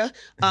Solo's there.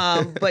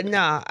 But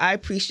nah, I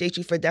appreciate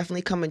you for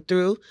definitely coming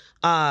through.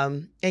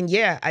 And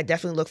yeah, I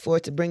definitely look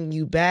forward to bringing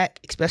you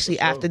back, especially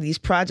after these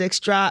projects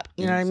drop.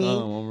 You know what I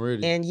mean? I'm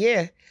ready. And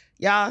yeah,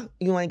 y'all,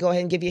 you want to go ahead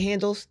and give your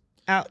handles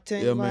out to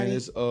anybody? Yeah, man,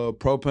 it's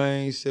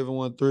Propain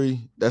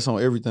 713. That's on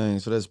everything.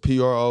 So that's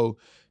PROPAIN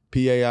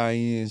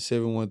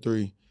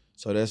 713.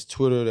 So that's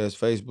Twitter, that's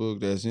Facebook,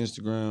 that's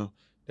Instagram.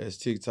 That's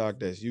TikTok,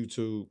 that's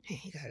YouTube. Hey,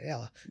 you got it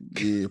all.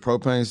 Yeah,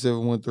 Propain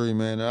 713,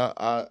 man.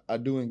 I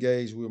do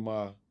engage with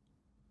my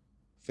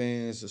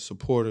fans,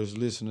 supporters,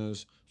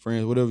 listeners,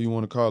 friends, whatever you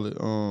want to call it.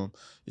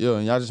 Yeah,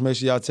 and y'all just make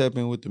sure y'all tap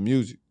in with the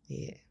music.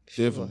 Yeah,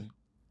 definitely. Sure.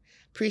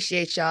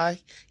 Appreciate y'all.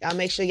 Y'all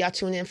make sure y'all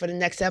tune in for the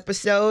next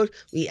episode.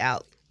 We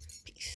out.